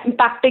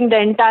impacting the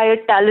entire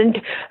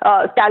talent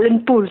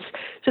pools.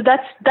 So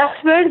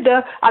that's where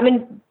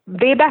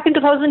way back in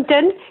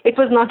 2010, it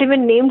was not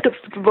even named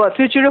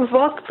Future of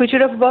Work. Future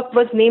of Work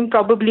was named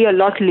probably a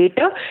lot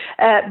later.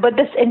 But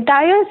this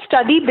entire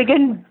study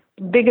began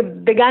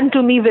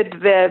to me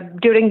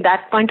during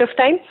that point of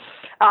time.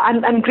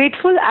 I'm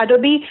grateful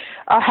Adobe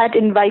had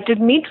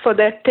invited me for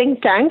their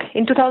think tank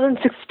in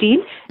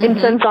 2016 in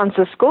San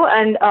Francisco,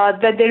 and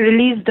that they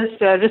released this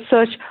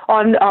research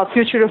on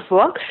future of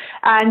work.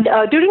 And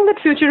during that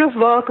future of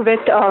work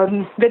with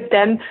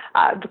them,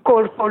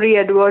 Corey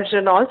Edwards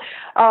and all,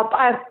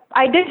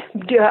 I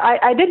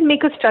did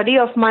make a study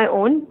of my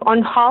own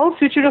on how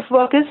future of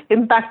work is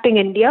impacting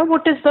India.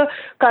 What is the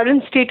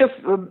current state of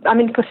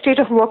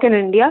work in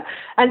India?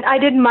 And I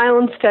did my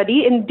own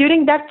study. And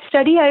during that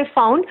study, I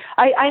found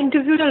I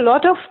interviewed a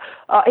lot of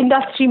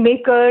industry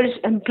makers,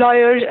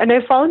 employers, and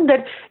I found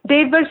that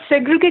they were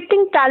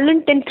segregating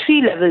talent in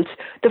 3 levels.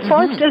 The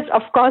first is,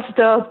 of course,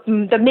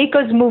 the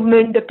makers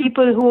movement, the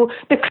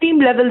cream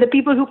level, the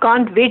people who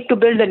can't wait to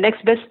build the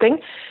next best thing.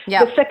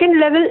 Yeah. The second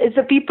level is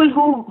the people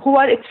who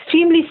are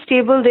extremely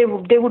stable.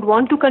 They would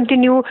want to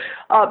continue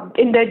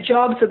in their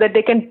job so that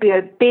they can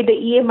pay the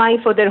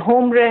EMI for their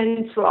home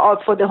rents or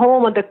for the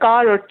home or the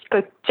car or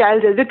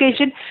child's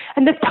education.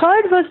 And the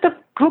third was the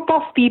group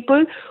of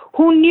people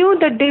who knew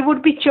that they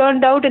would be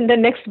churned out in the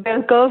next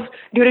bell curve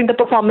during the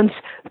performance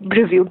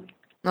review.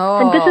 Oh.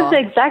 And this is the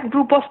exact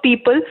group of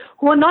people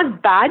who are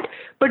not bad,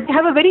 but they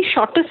have a very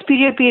shortest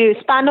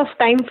span of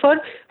time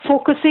for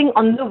focusing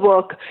on the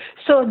work.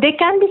 So they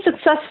can be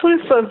successful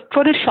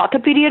for a shorter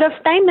period of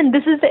time, and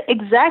this is the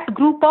exact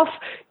group of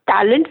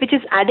talent which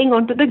is adding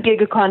on to the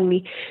gig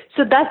economy.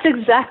 So that's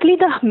exactly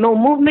the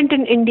movement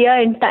in India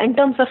in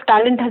terms of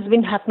talent has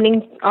been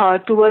happening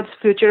towards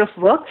future of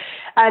work.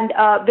 And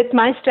with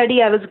my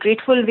study, I was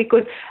grateful we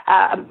could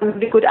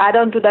add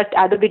on to that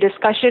ADB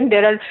discussion.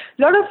 There are a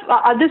lot of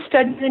other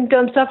studies in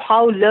terms of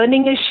how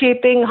learning is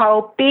shaping,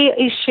 how pay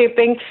is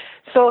shaping.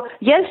 So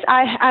yes,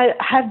 I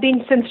have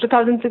been since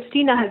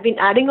 2016. I have been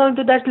adding on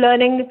to that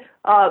learning,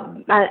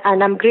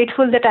 and I'm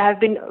grateful that I have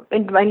been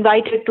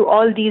invited to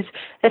all these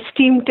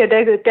esteemed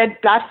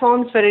TED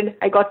platforms wherein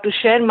I got to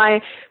share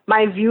my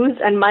views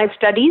and my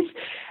studies.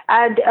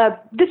 And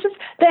this is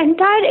the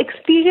entire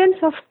experience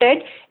of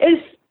TED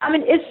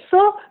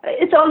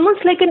it's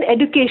almost like an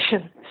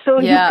education.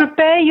 So you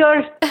prepare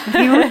your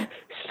views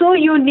so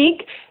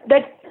unique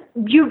that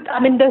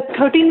the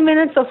 13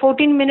 minutes or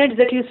 14 minutes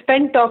that you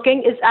spend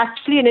talking is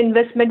actually an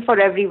investment for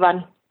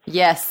everyone.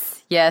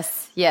 Yes.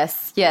 It's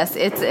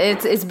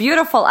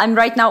beautiful. I'm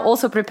right now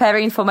also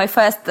preparing for my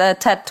first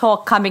TED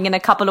Talk coming in a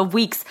couple of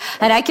weeks.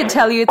 And I can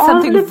tell you it's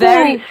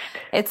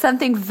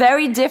something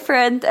very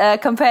different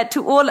compared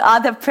to all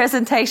other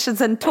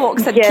presentations and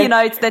talks and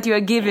keynotes that you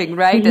are giving,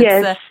 right?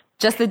 Yes. It's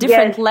just a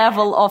different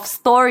level of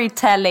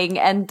storytelling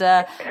and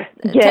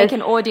take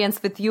an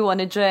audience with you on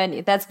a journey.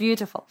 That's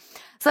beautiful.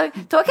 So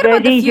talking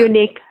about the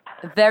unique.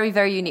 Very,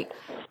 very unique.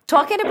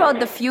 Talking about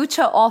the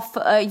future of,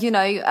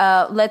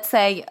 let's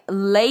say,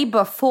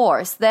 labor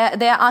force,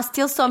 there are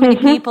still so many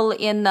people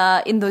in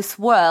this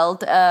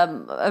world,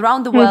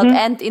 around the world,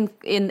 and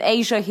in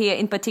Asia here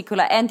in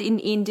particular, and in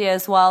India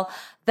as well,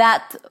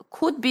 that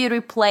could be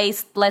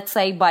replaced, let's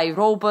say, by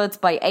robots,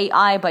 by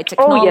AI, by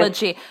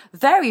technology,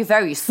 very,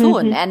 very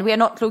soon. And we're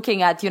not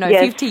looking at,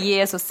 50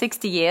 years or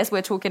 60 years.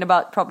 We're talking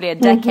about probably a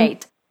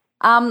decade.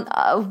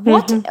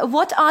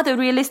 What are the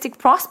realistic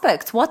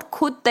prospects? What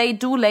could they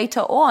do later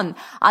on?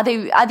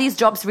 Are these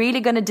jobs really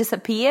going to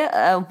disappear?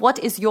 What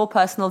is your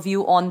personal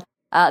view on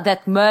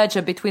that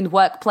merger between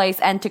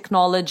workplace and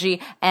technology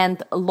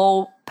and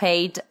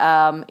low-paid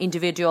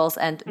individuals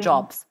and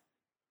jobs?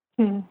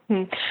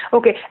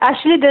 Okay,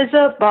 actually, there's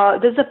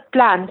a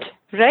plant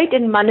right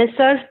in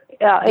Manesar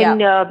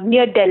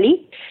near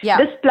Delhi. Yeah.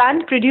 This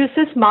plant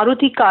produces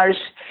Maruti cars,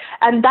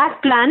 and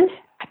that plant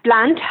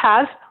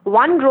has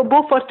one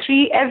robo for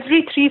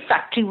every 3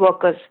 factory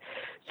workers.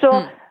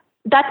 So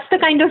that's the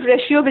kind of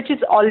ratio which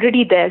is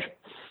already there,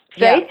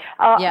 right?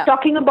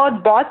 Talking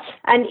about bots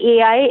and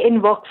AI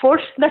in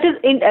workforce, that is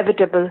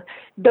inevitable.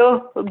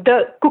 The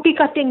cookie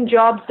cutting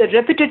jobs, the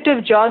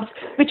repetitive jobs,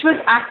 which was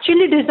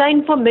actually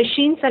designed for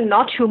machines and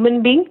not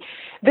human beings,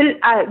 will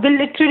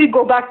literally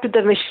go back to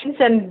the machines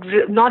and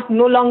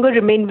no longer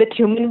remain with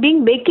human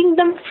beings, making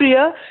them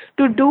freer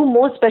to do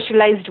more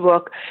specialized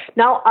work.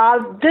 Now,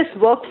 this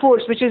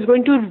workforce, which is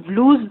going to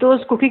lose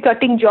those cookie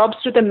cutting jobs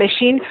to the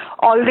machine,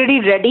 already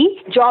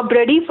job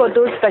ready for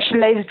those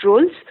specialized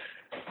roles?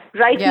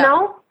 Right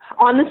now,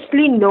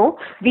 honestly, no.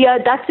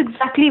 That's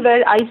exactly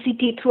where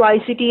through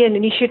ICT and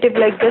initiative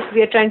like this,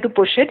 we are trying to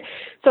push it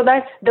so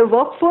that the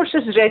workforce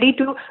is ready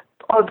to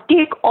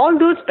take all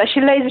those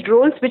specialized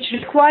roles which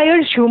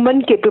require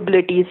human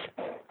capabilities.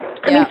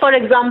 I mean, for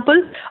example,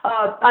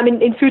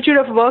 in future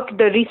of work,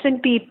 the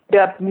recent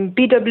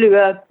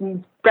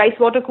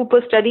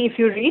PricewaterhouseCoopers study, if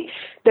you read,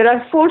 there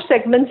are 4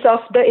 segments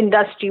of the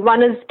industry.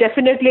 One is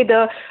definitely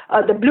the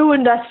blue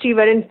industry,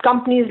 wherein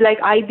companies like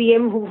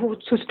IBM, who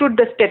stood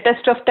the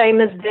test of time,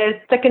 is there.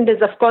 Second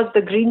is, of course,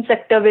 the green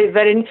sector,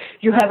 wherein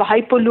you have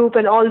Hyperloop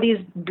and all these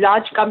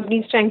large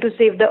companies trying to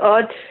save the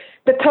earth.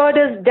 The third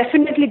is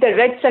definitely the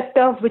red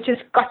sector, which is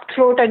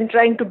cutthroat and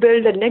trying to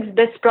build the next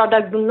best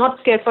product, do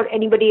not care for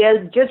anybody else,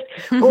 just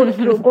goes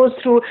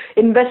through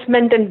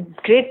investment and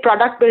great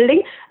product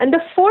building. And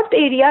the fourth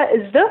area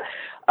is the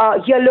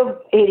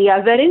yellow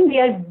area, wherein we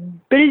are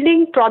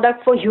building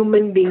product for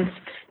human beings.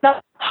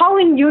 Now, how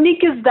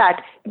unique is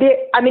that?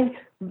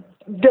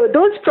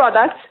 Those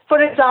products,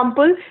 for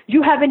example,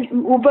 you have an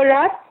Uber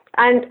app,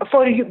 And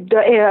for you,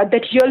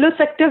 that yellow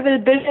sector will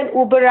build an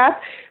Uber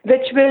app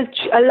which will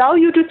allow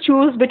you to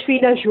choose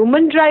between a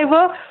human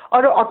driver or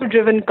an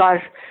auto-driven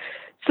car.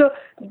 So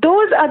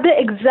those are the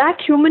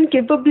exact human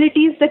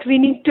capabilities that we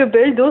need to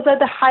build. Those are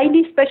the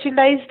highly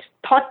specialized,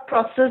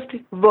 thought-processed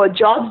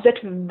jobs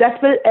that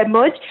will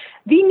emerge.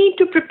 We need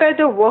to prepare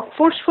the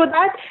workforce for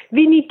that.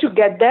 We need to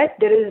get that.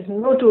 There is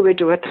no two way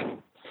to it.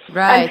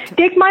 Right. And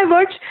take my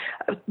words,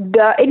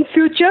 in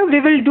future we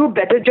will do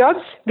better jobs.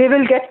 We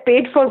will get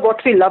paid for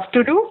what we love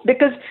to do,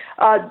 because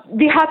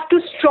we have to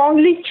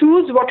strongly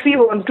choose what we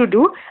want to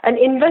do and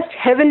invest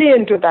heavily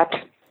into that.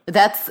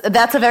 That's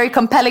a very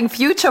compelling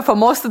future for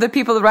most of the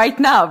people right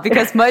now,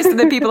 because most of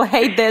the people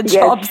hate their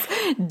jobs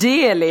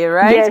dearly,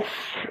 right?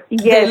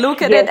 Yes. They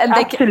look at it and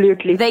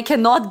absolutely. they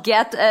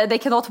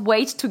cannot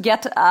wait to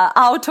get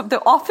out of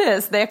the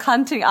office. They're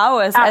counting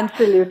hours.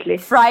 Absolutely.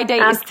 And Friday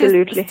is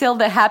still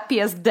the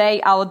happiest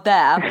day out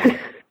there.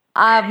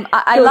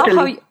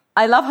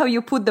 I love how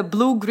you put the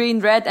blue, green,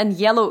 red, and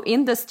yellow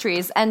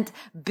industries and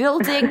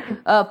building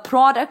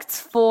products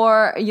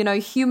for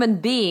human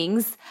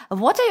beings.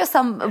 What are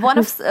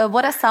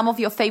some of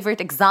your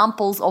favorite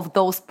examples of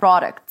those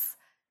products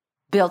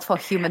built for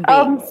human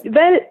beings?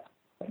 Well,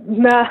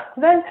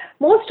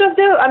 most of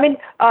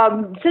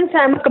since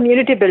I'm a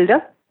community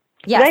builder,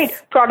 right?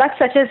 Products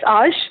such as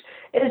ours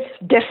is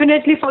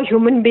definitely for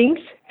human beings.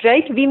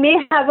 Right? We may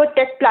have a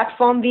tech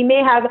platform. We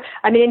may have,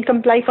 in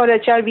Comply for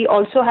HR, we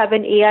also have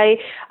an AI,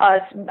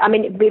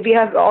 we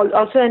have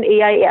also an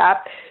AI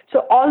app.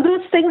 So all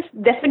those things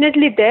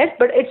definitely there,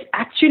 but it's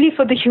actually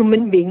for the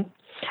human being.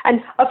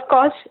 And of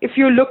course, if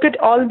you look at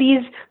all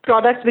these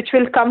products which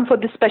will come for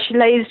the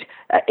specialized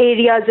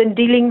areas and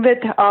dealing with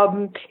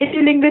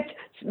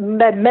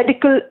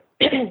medical,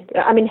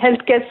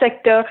 healthcare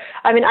sector.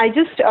 I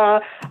just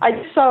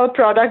saw a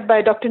product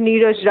by Dr.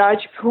 Neeraj Raj,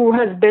 who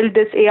has built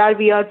this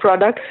AR/VR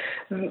product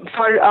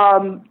for,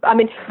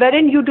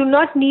 wherein you do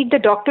not need the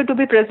doctor to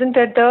be present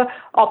at the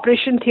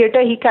operation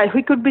theater.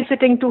 He could be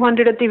sitting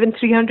 200 or even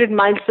 300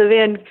 miles away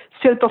and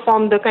still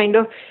perform the kind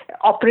of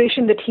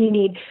operation that he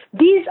needs.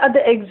 These are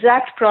the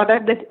exact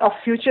product of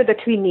future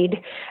that we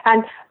need.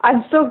 And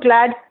I'm so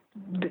glad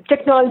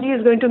technology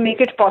is going to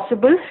make it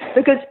possible,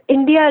 because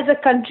India as a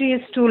country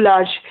is too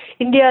large.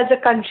 India as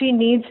a country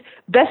needs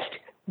best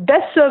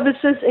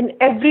services in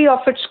every of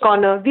its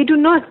corner. We do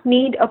not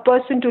need a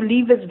person to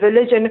leave his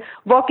village and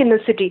work in the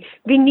city.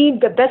 We need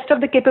the best of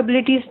the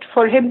capabilities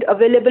for him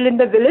available in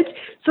the village,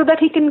 so that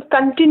he can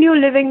continue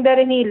living there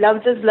and he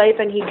loves his life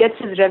and he gets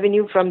his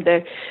revenue from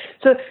there.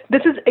 So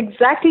this is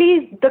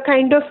exactly the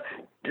kind of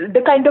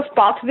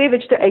pathway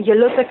which the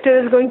yellow sector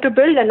is going to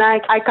build, and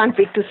I can't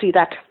wait to see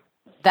that.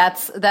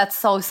 That's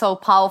so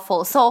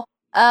powerful. So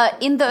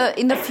in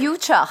the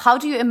future, how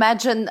do you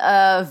imagine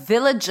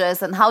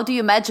villages, and how do you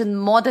imagine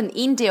modern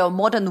India or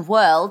modern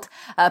world?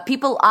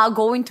 People are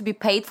going to be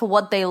paid for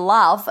what they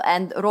love,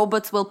 and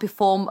robots will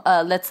perform,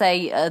 let's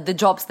say, the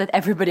jobs that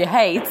everybody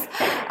hates.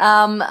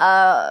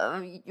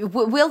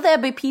 Will there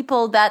be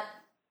people that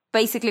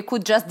basically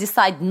could just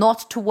decide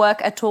not to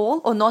work at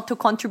all, or not to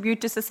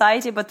contribute to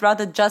society, but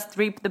rather just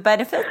reap the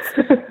benefits?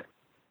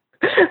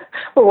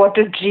 What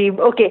a dream.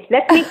 Okay,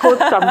 let me quote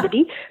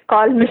somebody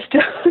called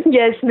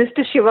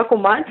Mr. Shiva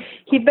Kumar.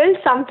 He built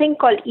something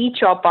called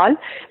eChopal,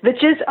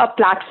 which is a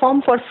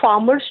platform for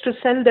farmers to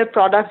sell their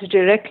products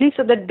directly,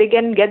 so that they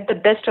can get the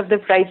best of the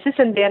prices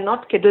and they are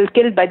not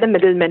killed by the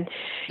middlemen.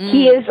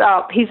 He's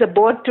a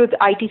board to the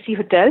ITC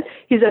Hotel.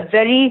 He's a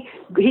very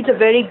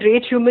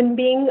great human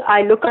being.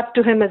 I look up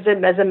to him as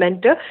a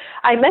mentor.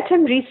 I met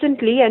him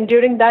recently, and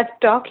during that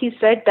talk, he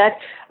said that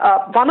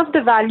one of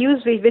the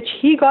values which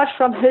he got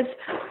from his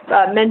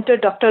mentor,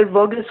 Dr.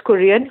 Verghese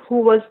Kurian, who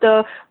was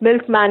the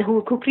milkman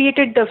who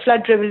created the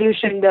flood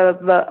revolution,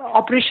 the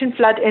Operation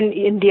Flood in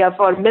India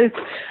for milk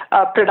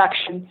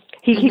production.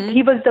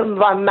 He was the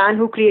one man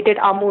who created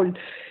Amul.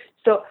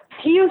 So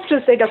he used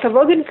to say, Dr.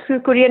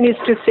 Verghese Kurian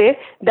used to say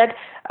that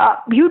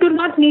you do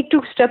not need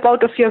to step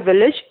out of your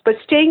village, but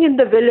staying in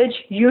the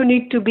village, you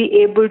need to be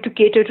able to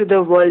cater to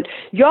the world.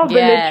 Your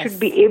village should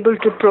be able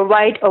to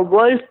provide a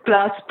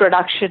world-class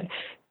production.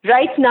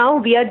 Right now,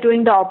 we are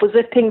doing the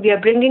opposite thing. We are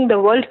bringing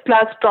the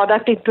world-class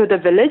product into the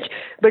village,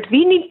 but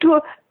we need to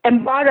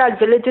empower our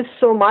villages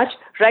so much.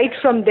 Right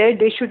from there,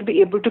 they should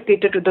be able to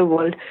cater to the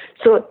world.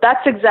 So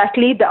that's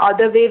exactly the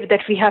other way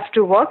that we have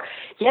to work.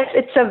 Yes,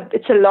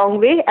 it's a long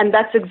way, and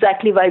that's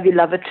exactly why we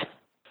love it.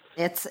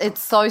 It's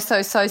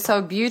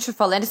so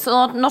beautiful, and it's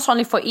not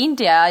only for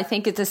India. I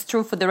think it is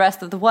true for the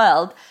rest of the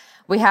world.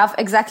 We have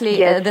exactly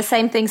the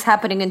same things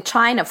happening in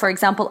China. For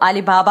example,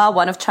 Alibaba,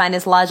 one of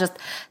China's largest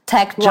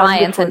tech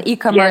giants and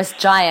e-commerce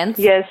giants,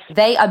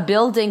 they are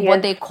building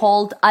what they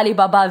called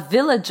Alibaba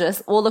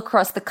villages all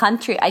across the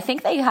country. I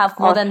think they have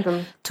more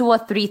than 2,000 or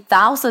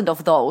 3,000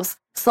 of those.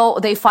 So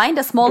they find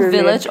a small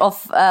Brilliant. village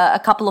of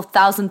a couple of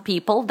thousand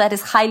people that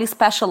is highly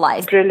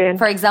specialized. Brilliant.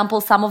 For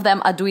example, some of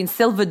them are doing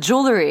silver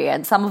jewelry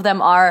and some of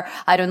them are,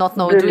 I do not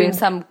know, Brilliant. doing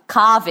some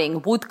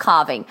carving, wood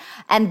carving.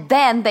 And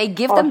then they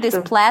give them this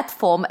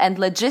platform and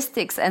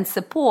logistics and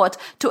support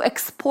to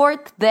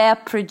export their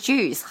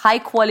produce, high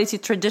quality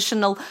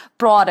traditional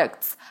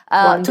products.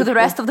 To the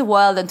rest of the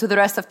world and to the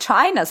rest of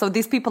China. So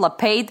these people are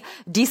paid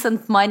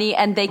decent money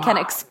and they can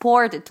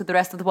export it to the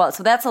rest of the world.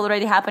 So that's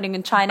already happening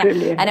in China.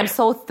 Brilliant. And I'm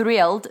so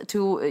thrilled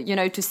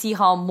to see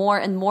how more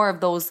and more of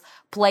those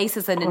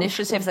places and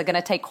initiatives are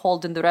going to take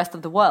hold in the rest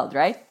of the world,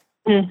 right?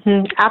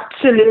 Mm-hmm.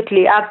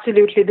 Absolutely.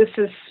 This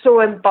is so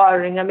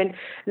empowering. I mean,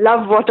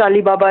 love what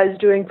Alibaba is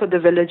doing for the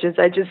villages.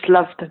 I just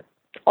love them.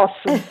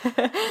 Awesome.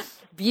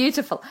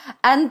 Beautiful.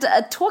 And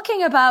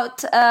talking about,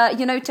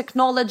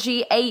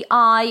 technology,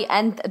 AI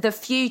and the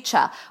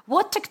future,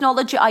 what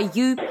technology are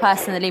you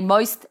personally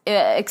most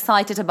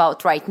excited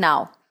about right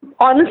now?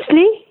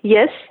 Honestly,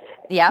 yes.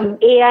 Yeah.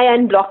 AI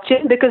and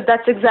blockchain, because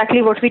that's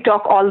exactly what we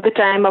talk all the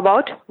time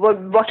about,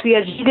 what we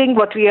are reading,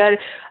 what we are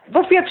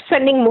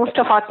spending most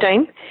of our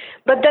time.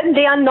 But then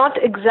they are not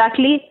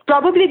exactly,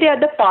 probably they are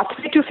the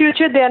pathway to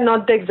future, they are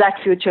not the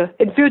exact future.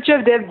 In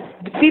future,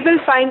 we will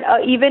find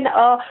even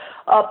a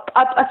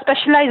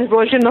specialized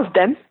version of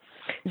them.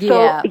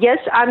 Yeah. So yes,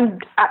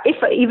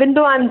 even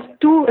though I'm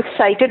too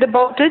excited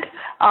about it,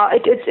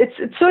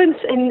 it's so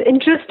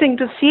interesting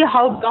to see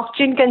how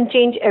blockchain can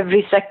change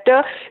every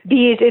sector,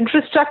 be it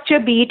infrastructure,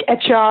 be it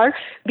HR,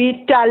 be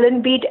it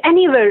talent, be it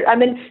anywhere. I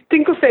mean,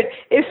 think of it.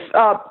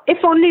 If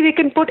only we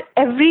can put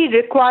every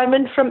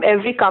requirement from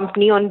every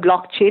company on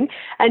blockchain,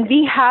 and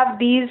we have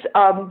these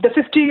the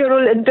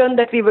 50-year-old intern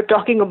that we were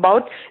talking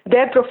about,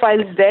 their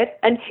profiles there,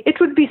 and it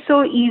would be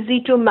so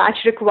easy to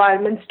match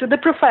requirements to the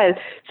profile.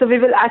 So we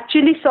will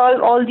actually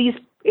solve all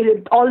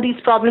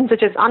these problems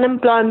such as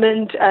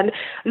unemployment and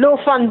low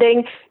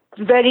funding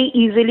very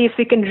easily if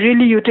we can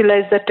really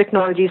utilize that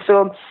technology.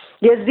 So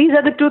yes, these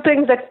are the two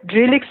things that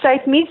really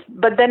excite me,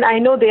 but then I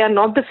know they are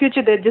not the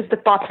future, they're just the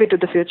pathway to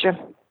the future.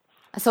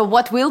 So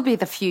what will be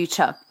the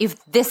future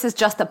if this is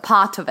just a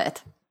part of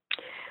it?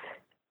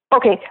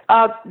 Okay,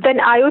 then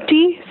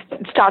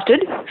IoT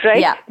started, right?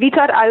 Yeah. We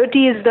thought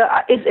IoT is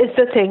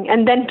the thing,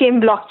 and then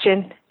came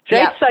blockchain.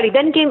 Right. Yeah. Sorry.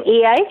 Then came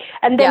AI,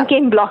 and then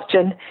came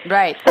blockchain.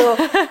 Right. So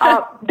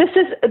this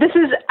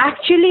is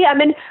actually. I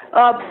mean,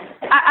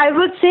 I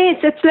would say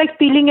it's like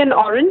peeling an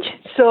orange.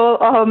 So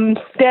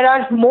there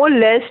are more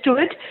layers to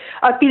it.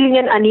 Peeling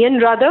an onion,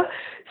 rather.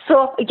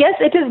 So yes,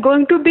 it is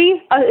going to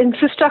be an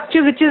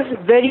infrastructure which is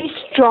very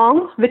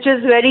strong, which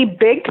is very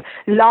big,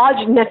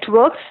 large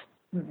networks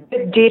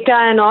with data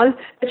and all,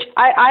 which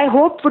I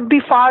hope would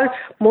be far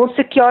more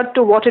secure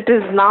to what it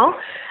is now.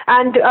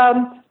 And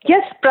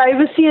yes,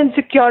 privacy and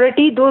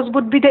security, those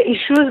would be the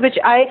issues which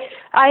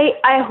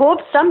I hope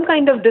some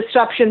kind of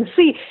disruption.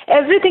 See,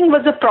 everything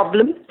was a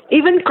problem.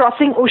 Even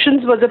crossing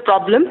oceans was a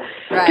problem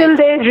till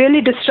they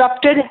really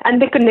disrupted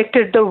and they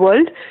connected the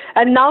world.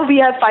 And now we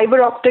have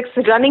fiber optics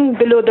running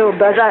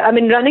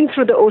running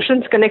through the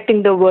oceans,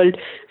 connecting the world.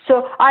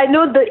 So I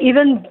know that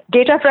even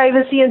data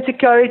privacy and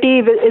security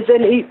is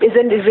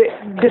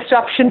a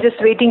disruption just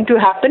waiting to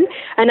happen.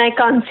 And I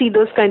can't see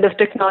those kind of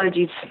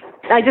technologies.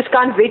 I just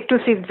can't wait to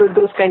see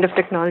those kind of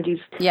technologies.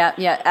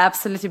 Yeah,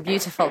 absolutely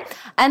beautiful.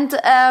 And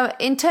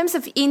in terms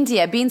of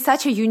India being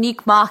such a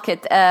unique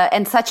market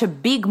and such a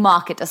big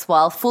market as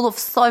well, full of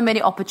so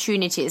many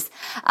opportunities,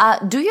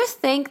 do you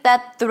think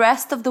that the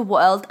rest of the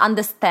world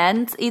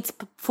understands its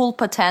full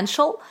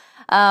potential?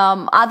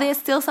 Are there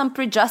still some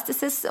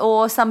prejudices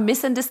or some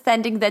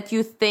misunderstanding that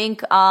you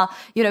think are,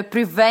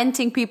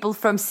 preventing people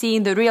from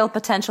seeing the real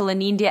potential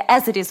in India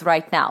as it is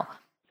right now?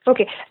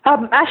 Okay.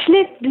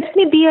 Ashley, let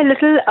me be a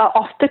little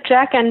off the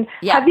track. And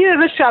have you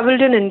ever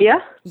traveled in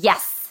India?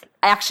 Yes.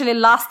 Actually,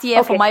 last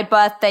year for my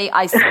birthday,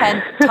 I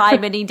spent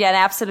time in India and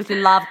I absolutely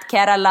loved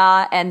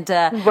Kerala. And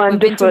we've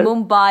been to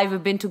Mumbai,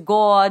 we've been to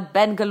Goa,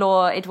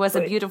 Bangalore. It was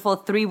a beautiful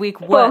 3-week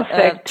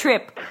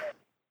trip.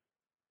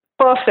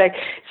 Perfect.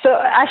 So,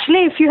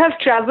 Ashley, if you have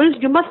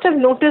traveled, you must have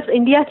noticed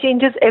India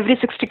changes every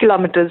 60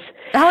 kilometers.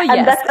 Oh, yes.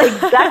 And that's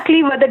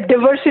exactly where the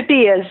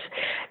diversity is.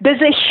 There's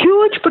a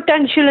huge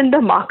potential in the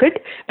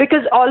market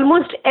because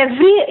almost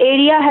every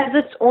area has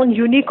its own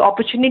unique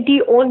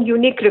opportunity, own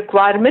unique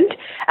requirement,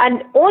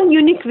 and own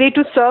unique way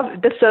to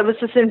serve the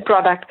services and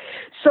product.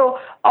 So,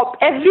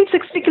 every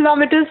 60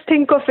 kilometers,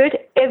 think of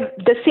it, if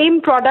the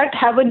same product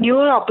have a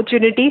newer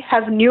opportunity,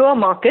 have newer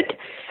market.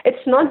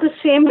 It's not the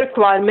same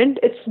requirement.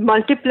 It's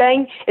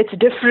multiplying. It's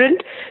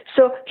different.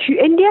 So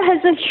India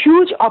has a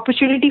huge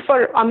opportunity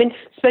for,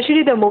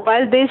 especially the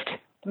mobile-based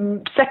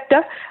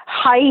sector,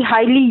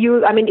 highly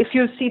used. If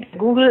you see the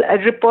Google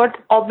report,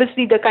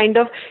 obviously the kind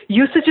of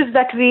usages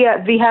that we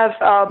have,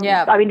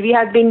 we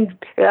have been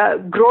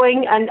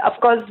growing, and of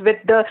course with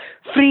the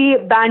free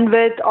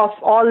bandwidth of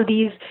all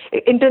these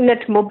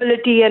internet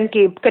mobility and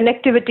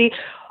connectivity.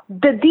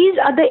 These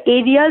are the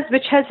areas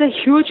which has a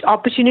huge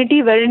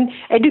opportunity, wherein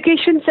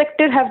education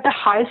sector have the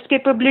highest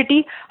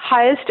capability,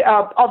 highest,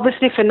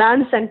 obviously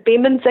finance and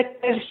payment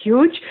sector is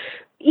huge.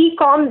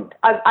 e-com,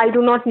 I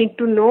do not need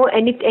to know.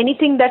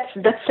 Anything that's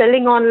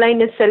selling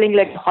online is selling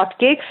like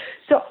hotcake.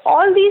 So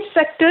all these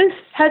sectors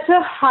has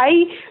a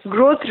high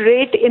growth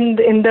rate in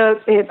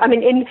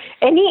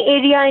any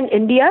area in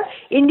India.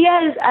 India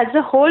is as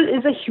a whole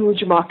is a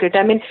huge market.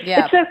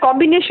 It's a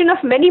combination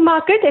of many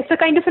markets. It's a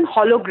kind of an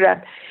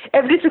hologram.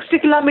 Every 60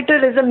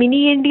 kilometers is a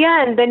mini India,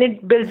 and then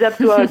it builds up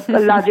to a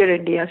larger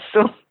India.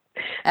 So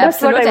that's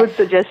Absolutely. what I would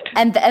suggest.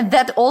 And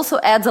that also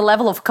adds a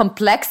level of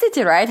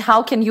complexity, right?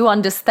 How can you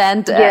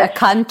understand a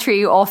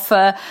country of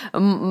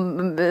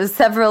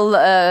several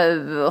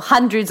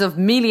hundreds of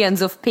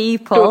millions of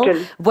people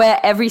where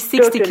every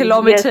 60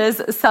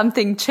 kilometers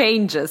something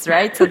changes,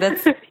 right? So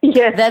that's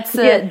that's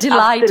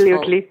delightful.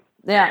 Absolutely.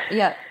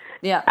 Yeah.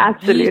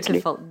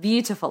 Absolutely.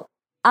 Beautiful.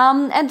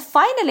 And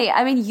finally,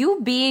 you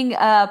being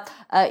a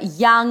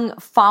young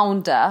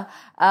founder,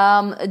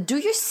 do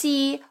you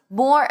see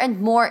more and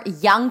more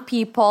young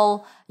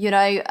people,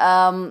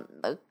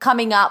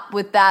 coming up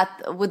with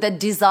the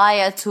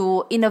desire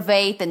to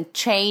innovate and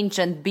change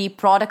and be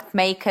product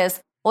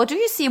makers? Or do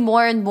you see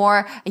more and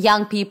more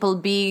young people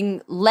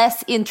being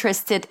less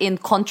interested in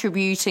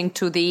contributing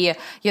to the,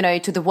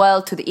 to the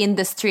world, to the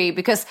industry?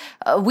 Because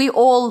we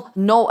all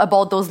know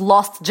about those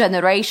lost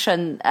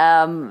generations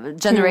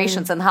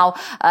and how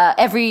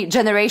every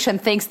generation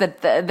thinks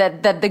that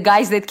the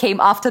guys that came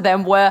after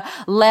them were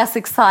less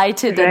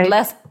excited and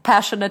less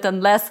passionate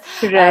and less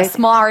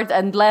smart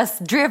and less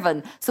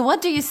driven. So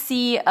what do you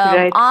see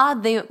are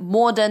the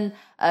modern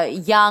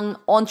young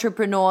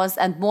entrepreneurs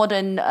and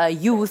modern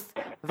youth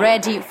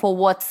ready for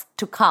what's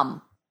to come?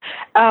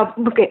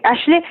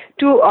 Actually,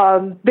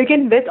 to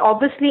begin with,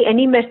 obviously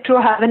any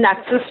metro have an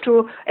access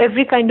to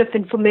every kind of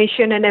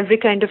information and every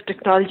kind of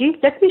technology.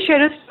 Let me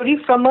share a story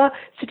from a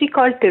city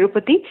called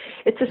Tirupati.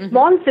 It's a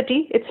small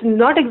city. It's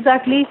not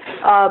exactly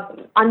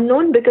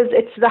unknown because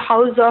it's the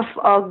house of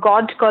a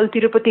god called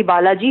Tirupati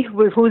Balaji,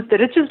 who's the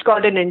richest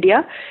god in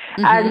India.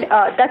 And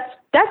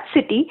that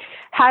city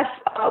has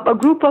a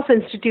group of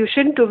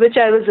institutions to which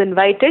I was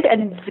invited,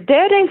 and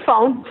there I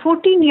found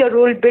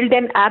 14-year-old build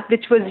an app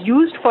which was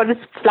used for his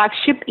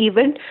flagship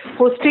event,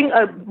 hosting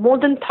more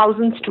than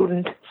 1,000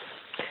 students.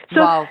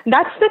 So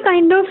that's the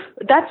kind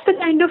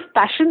of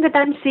passion that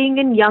I'm seeing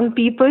in young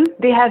people.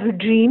 They have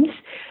dreams,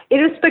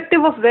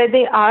 irrespective of where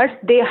they are.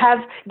 They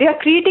are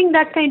creating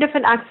that kind of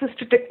an access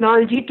to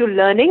technology, to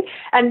learning,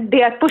 and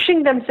they are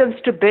pushing themselves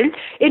to build.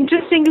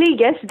 Interestingly,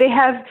 yes, they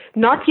have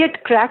not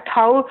yet cracked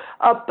how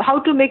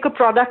to make a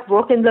product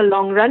work in the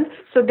long run.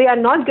 So they are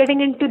not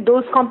getting into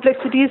those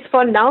complexities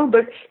for now,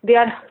 but they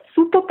are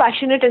super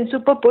passionate and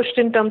super pushed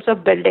in terms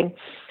of building.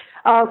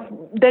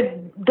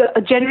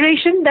 The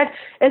generation that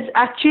is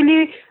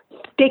actually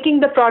taking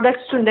the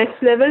products to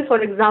next level.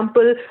 For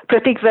example,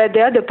 Pratik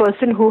Vaidya, the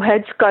person who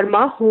heads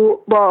Karma,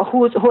 who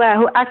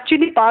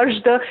actually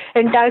powers the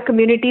entire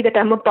community that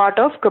I'm a part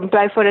of,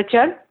 Comply for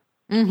HR.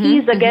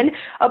 He's again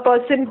a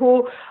person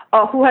who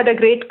had a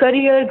great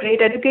career,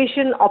 great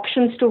education,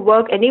 options to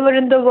work anywhere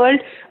in the world.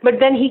 But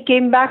then he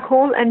came back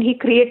home and he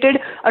created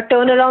a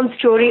turnaround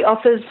story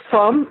of his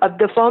firm, of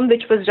the firm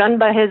which was run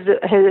by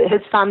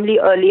his family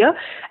earlier,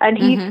 and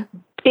he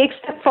takes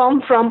the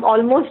firm from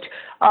almost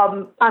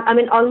a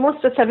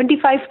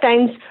 75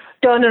 times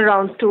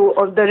turnaround to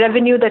the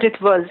revenue that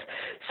it was.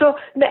 So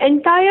the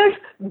entire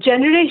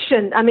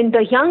generation,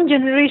 the young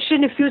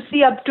generation, if you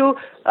see up to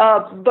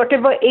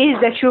whatever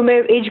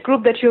age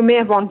group that you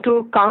may want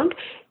to count,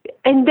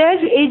 in their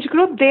age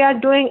group, they are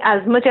doing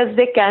as much as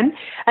they can.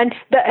 And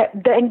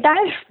the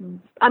entire,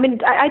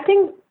 I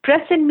think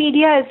press and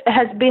media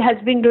has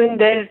been doing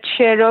their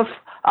share of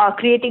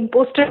creating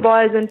poster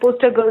boys and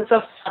poster girls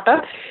of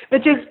startup,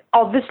 which is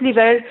obviously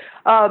where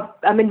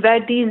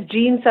these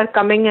dreams are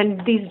coming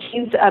and these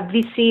dreams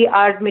we see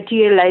are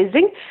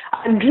materializing.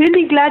 I'm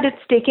really glad it's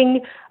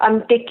taking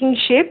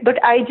shape, but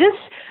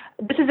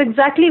this is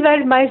exactly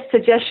where my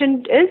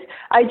suggestion is.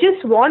 I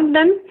just want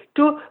them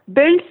to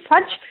build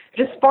such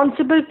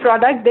responsible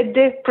product that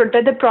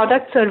the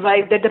products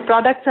survive, that the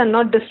products are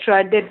not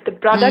destroyed, that the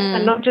products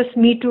are not just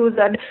Me Too's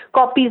and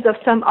copies of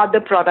some other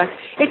product.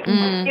 If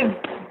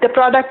the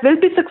product will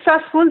be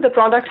successful, the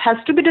product has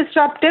to be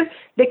disruptive,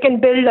 they can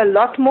build a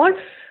lot more.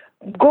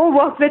 Go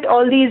work with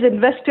all these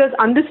investors,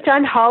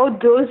 understand how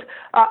those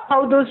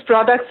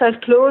products are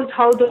closed,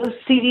 how those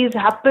series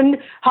happen,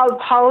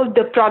 how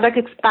the product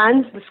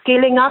expands, the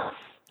scaling up.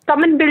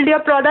 Come and build your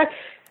product.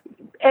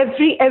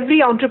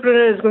 Every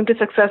entrepreneur is going to be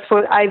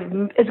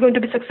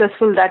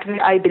successful that way,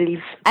 I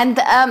believe. And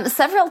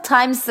several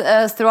times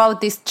throughout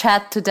this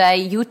chat today,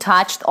 you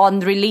touched on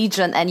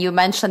religion, and you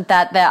mentioned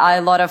that there are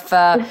a lot of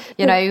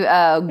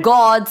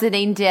gods in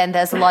India, and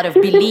there's a lot of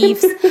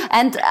beliefs.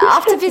 And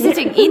after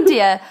visiting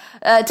India,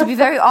 to be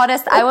very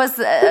honest, I was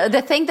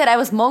the thing that I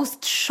was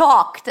most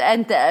shocked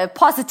and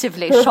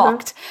positively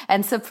shocked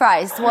and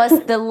surprised was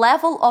the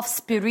level of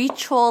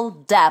spiritual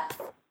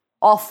depth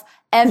of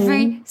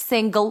every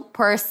single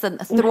person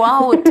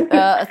throughout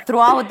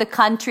the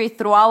country,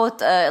 throughout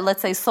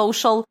let's say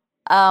social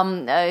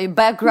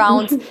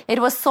backgrounds. It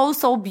was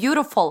so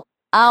beautiful.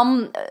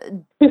 Um,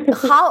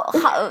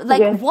 like,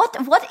 Yes.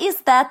 what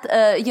is that,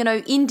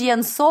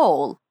 Indian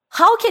soul?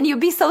 How can you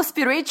be so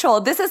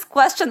spiritual? This is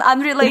question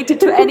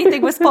unrelated to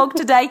anything we spoke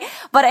today,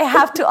 but I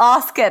have to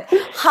ask it.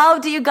 How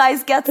do you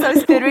guys get so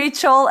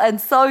spiritual and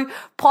so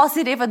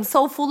positive and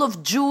so full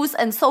of juice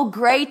and so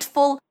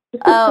grateful,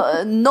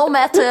 no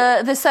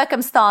matter the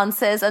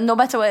circumstances and no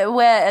matter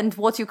where and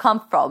what you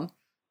come from?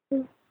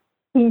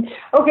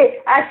 Okay,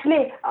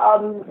 actually,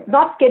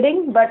 not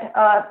kidding, but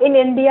in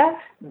India,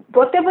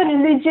 whatever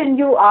religion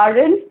you are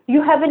in,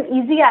 you have an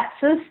easy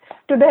access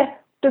to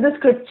the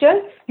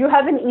scripture. You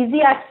have an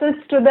easy access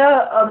to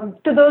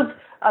those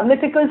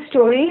mythical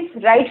stories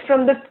right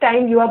from the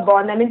time you are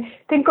born. I mean,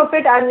 think of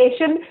it. Our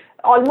nation,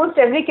 almost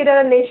every kid in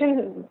our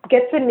nation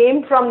gets a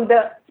name from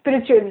the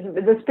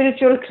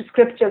spiritual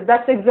scriptures.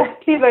 That's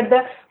exactly where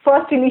the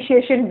first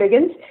initiation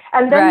begins,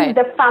 and then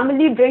the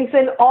family brings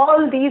in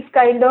all these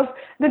kind of.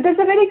 There's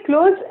a very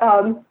close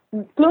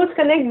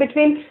connect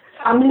between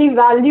family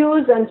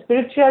values and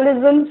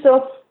spiritualism.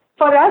 So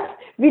for us,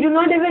 we do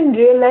not even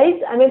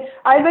realize. I mean,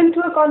 I went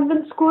to a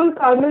convent school,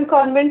 Carmel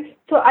Convent,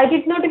 so I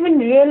did not even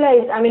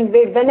realize. I mean,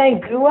 when I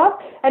grew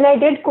up and I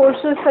did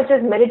courses such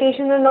as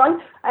meditation and all,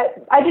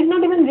 I did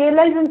not even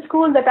realize in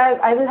school that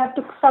I will have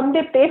to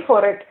someday pay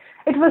for it.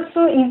 It was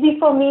so easy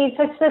for me,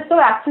 so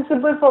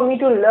accessible for me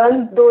to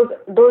learn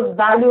those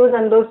values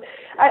and those.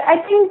 I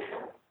think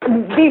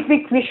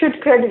we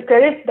should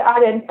credit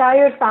our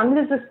entire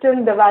family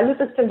system, the value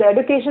system, the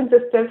education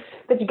system,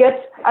 which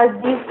gets us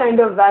these kind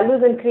of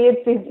values and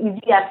creates these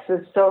easy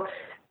access. So,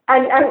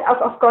 and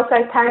of course,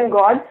 I thank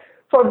God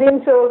for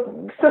being so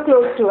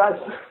close to us.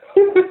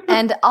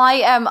 And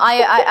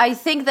I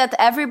think that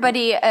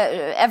everybody,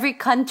 every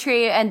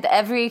country and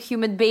every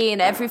human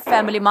being, every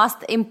family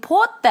must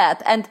import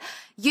that and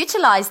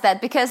utilize that,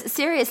 because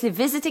seriously,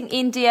 visiting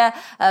India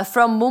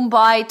from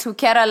Mumbai to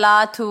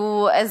Kerala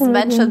to, as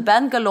mentioned,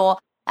 Bangalore,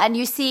 and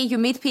you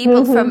meet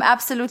people from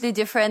absolutely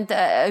different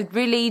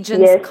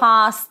religions,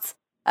 castes,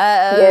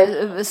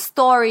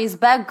 stories,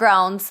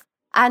 backgrounds,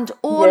 and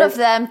all of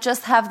them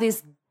just have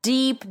this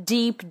deep,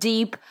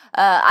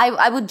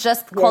 I would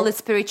just call it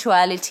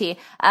spirituality.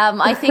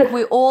 I think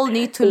we all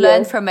need to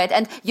learn from it.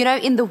 And,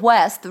 in the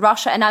West,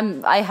 Russia, and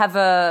I have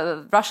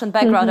a Russian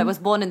background. I was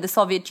born in the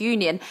Soviet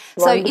Union.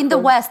 So in the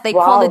West, they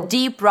call it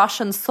deep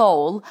Russian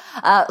soul.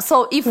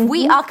 So if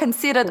we are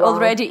considered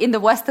already in the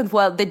Western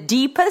world the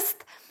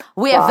deepest,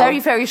 we are very,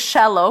 very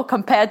shallow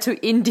compared to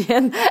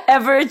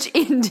average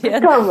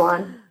Indian. Come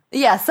on.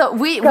 Yeah, so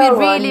we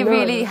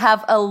really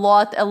have a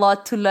lot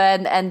to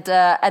learn and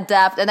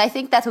adapt, and I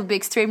think that would be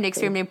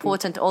extremely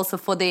important also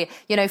for the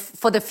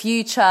for the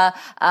future,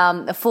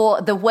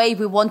 for the way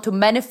we want to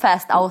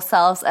manifest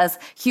ourselves as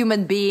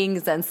human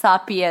beings and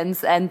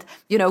sapiens, and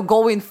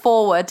going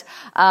forward.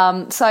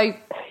 So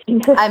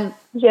I'm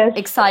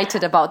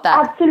excited about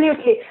that.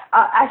 Absolutely.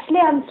 Ashley,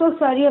 I'm so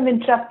sorry I'm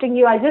interrupting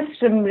you. I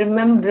just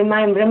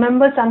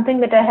remember something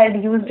that I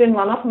had used in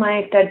one of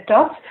my TED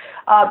Talks.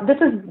 This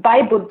is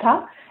by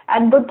Buddha.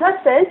 And Buddha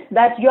says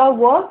that your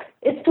work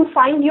is to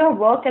find your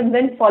work and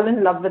then fall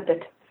in love with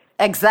it.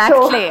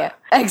 Exactly.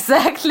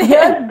 Exactly.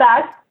 Just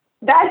that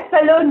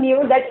fellow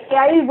knew that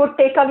AI would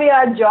take away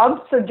our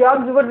jobs, so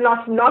jobs would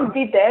not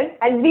be there,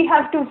 and we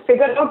have to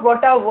figure out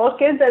what our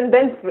work is and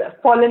then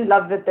fall in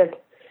love with it.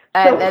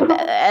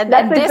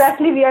 That's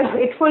exactly, we are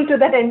grateful to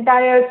that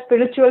entire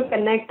spiritual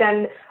connect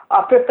and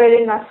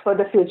preparing us for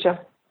the future.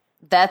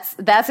 That's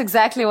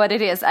exactly what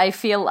it is. I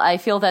feel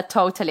that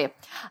totally.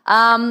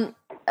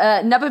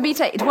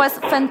 Nabomita, it was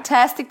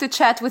fantastic to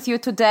chat with you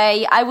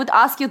today. I would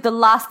ask you the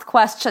last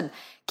question.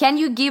 Can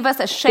you give us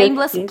a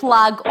shameless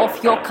plug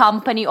of your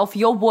company, of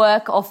your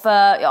work, of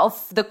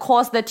the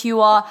cause that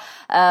you are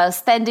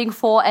standing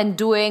for and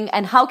doing,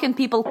 and how can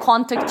people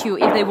contact you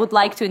if they would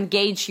like to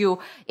engage you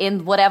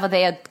in whatever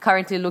they are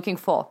currently looking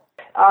for?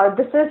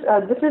 This is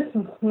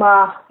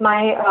my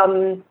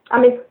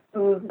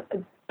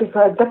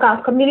because the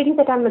community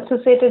that I'm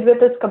associated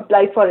with is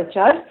Comply for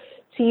HR.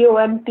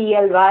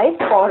 COMPLY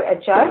for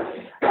HR.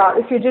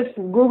 If you just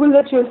Google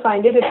it, you'll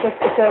find it.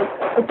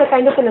 It's a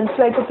kind of an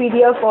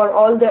encyclopedia for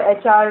all the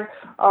HR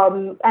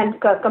and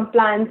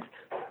compliance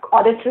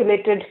audit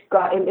related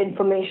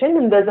information,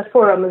 and there's a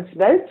forum as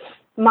well.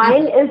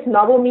 Mine is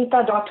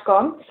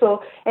Nabomita.com.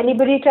 So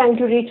anybody trying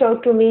to reach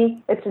out to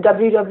me, it's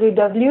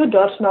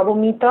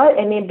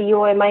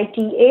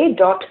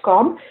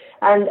www.nabomita.com,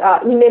 and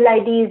email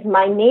ID is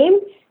my name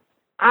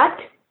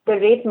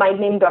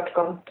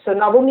 @myname.com. So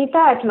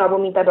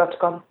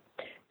Nabomita@nabomita.com.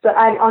 So,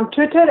 and on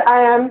Twitter,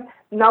 I am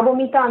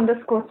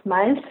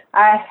Nabomita_smiles.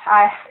 I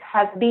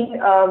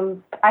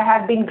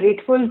have been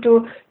grateful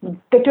to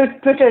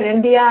Twitter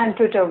India and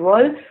Twitter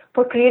World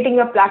for creating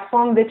a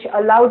platform which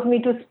allows me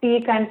to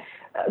speak and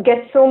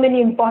get so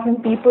many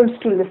important people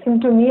to listen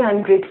to me.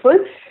 I'm grateful.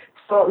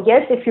 So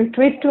yes, if you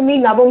tweet to me,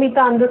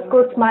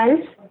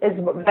 Nabomita_smiles is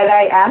where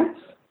I am.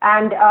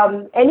 And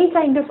any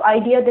kind of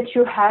idea that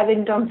you have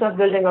in terms of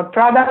building a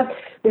product,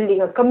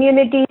 building a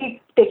community,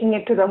 taking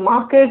it to the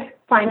market,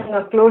 finding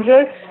a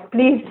closure,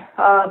 please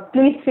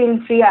feel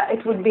free.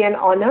 It would be an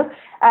honor.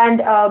 And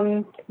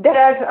there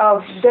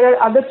are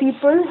other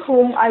people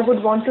whom I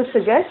would want to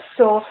suggest.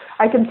 So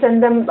I can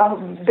send them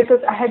because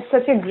I had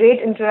such a great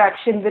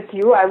interaction with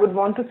you. I would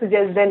want to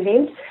suggest their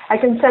names. I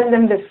can send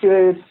them this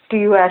to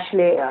you,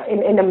 Ashley,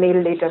 in a mail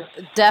later.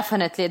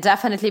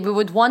 Definitely. We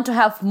would want to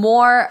have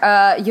more,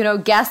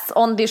 guests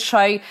on this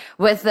show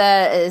with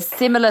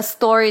similar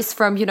stories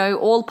from,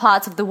 all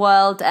parts of the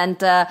world,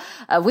 and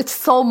with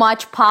so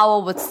much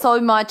power, with so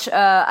much,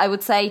 I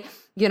would say,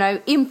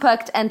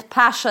 impact and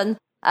passion.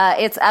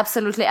 It's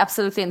absolutely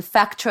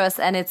infectious,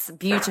 and it's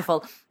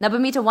beautiful.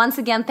 Nabomita, once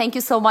again, thank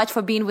you so much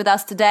for being with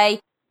us today.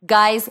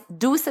 Guys,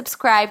 do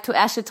subscribe to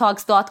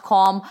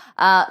ashleytalks.com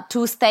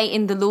to stay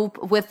in the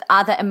loop with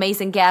other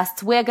amazing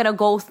guests. We're going to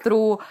go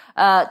through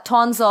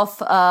tons of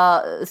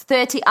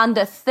 30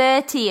 under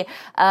 30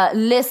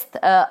 list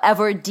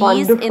awardees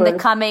Wonderful.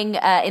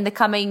 in the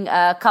coming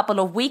couple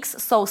of weeks.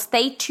 So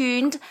stay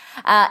tuned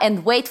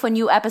and wait for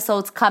new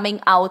episodes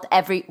coming out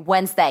every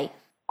Wednesday.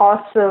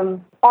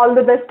 Awesome. All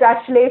the best,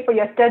 Ashley, for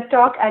your TED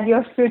Talk and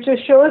your future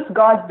shows.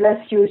 God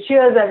bless you.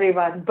 Cheers,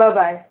 everyone.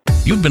 Bye-bye.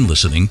 You've been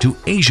listening to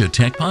Asia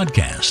Tech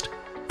Podcast.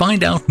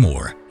 Find out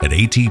more at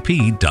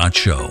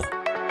atp.show.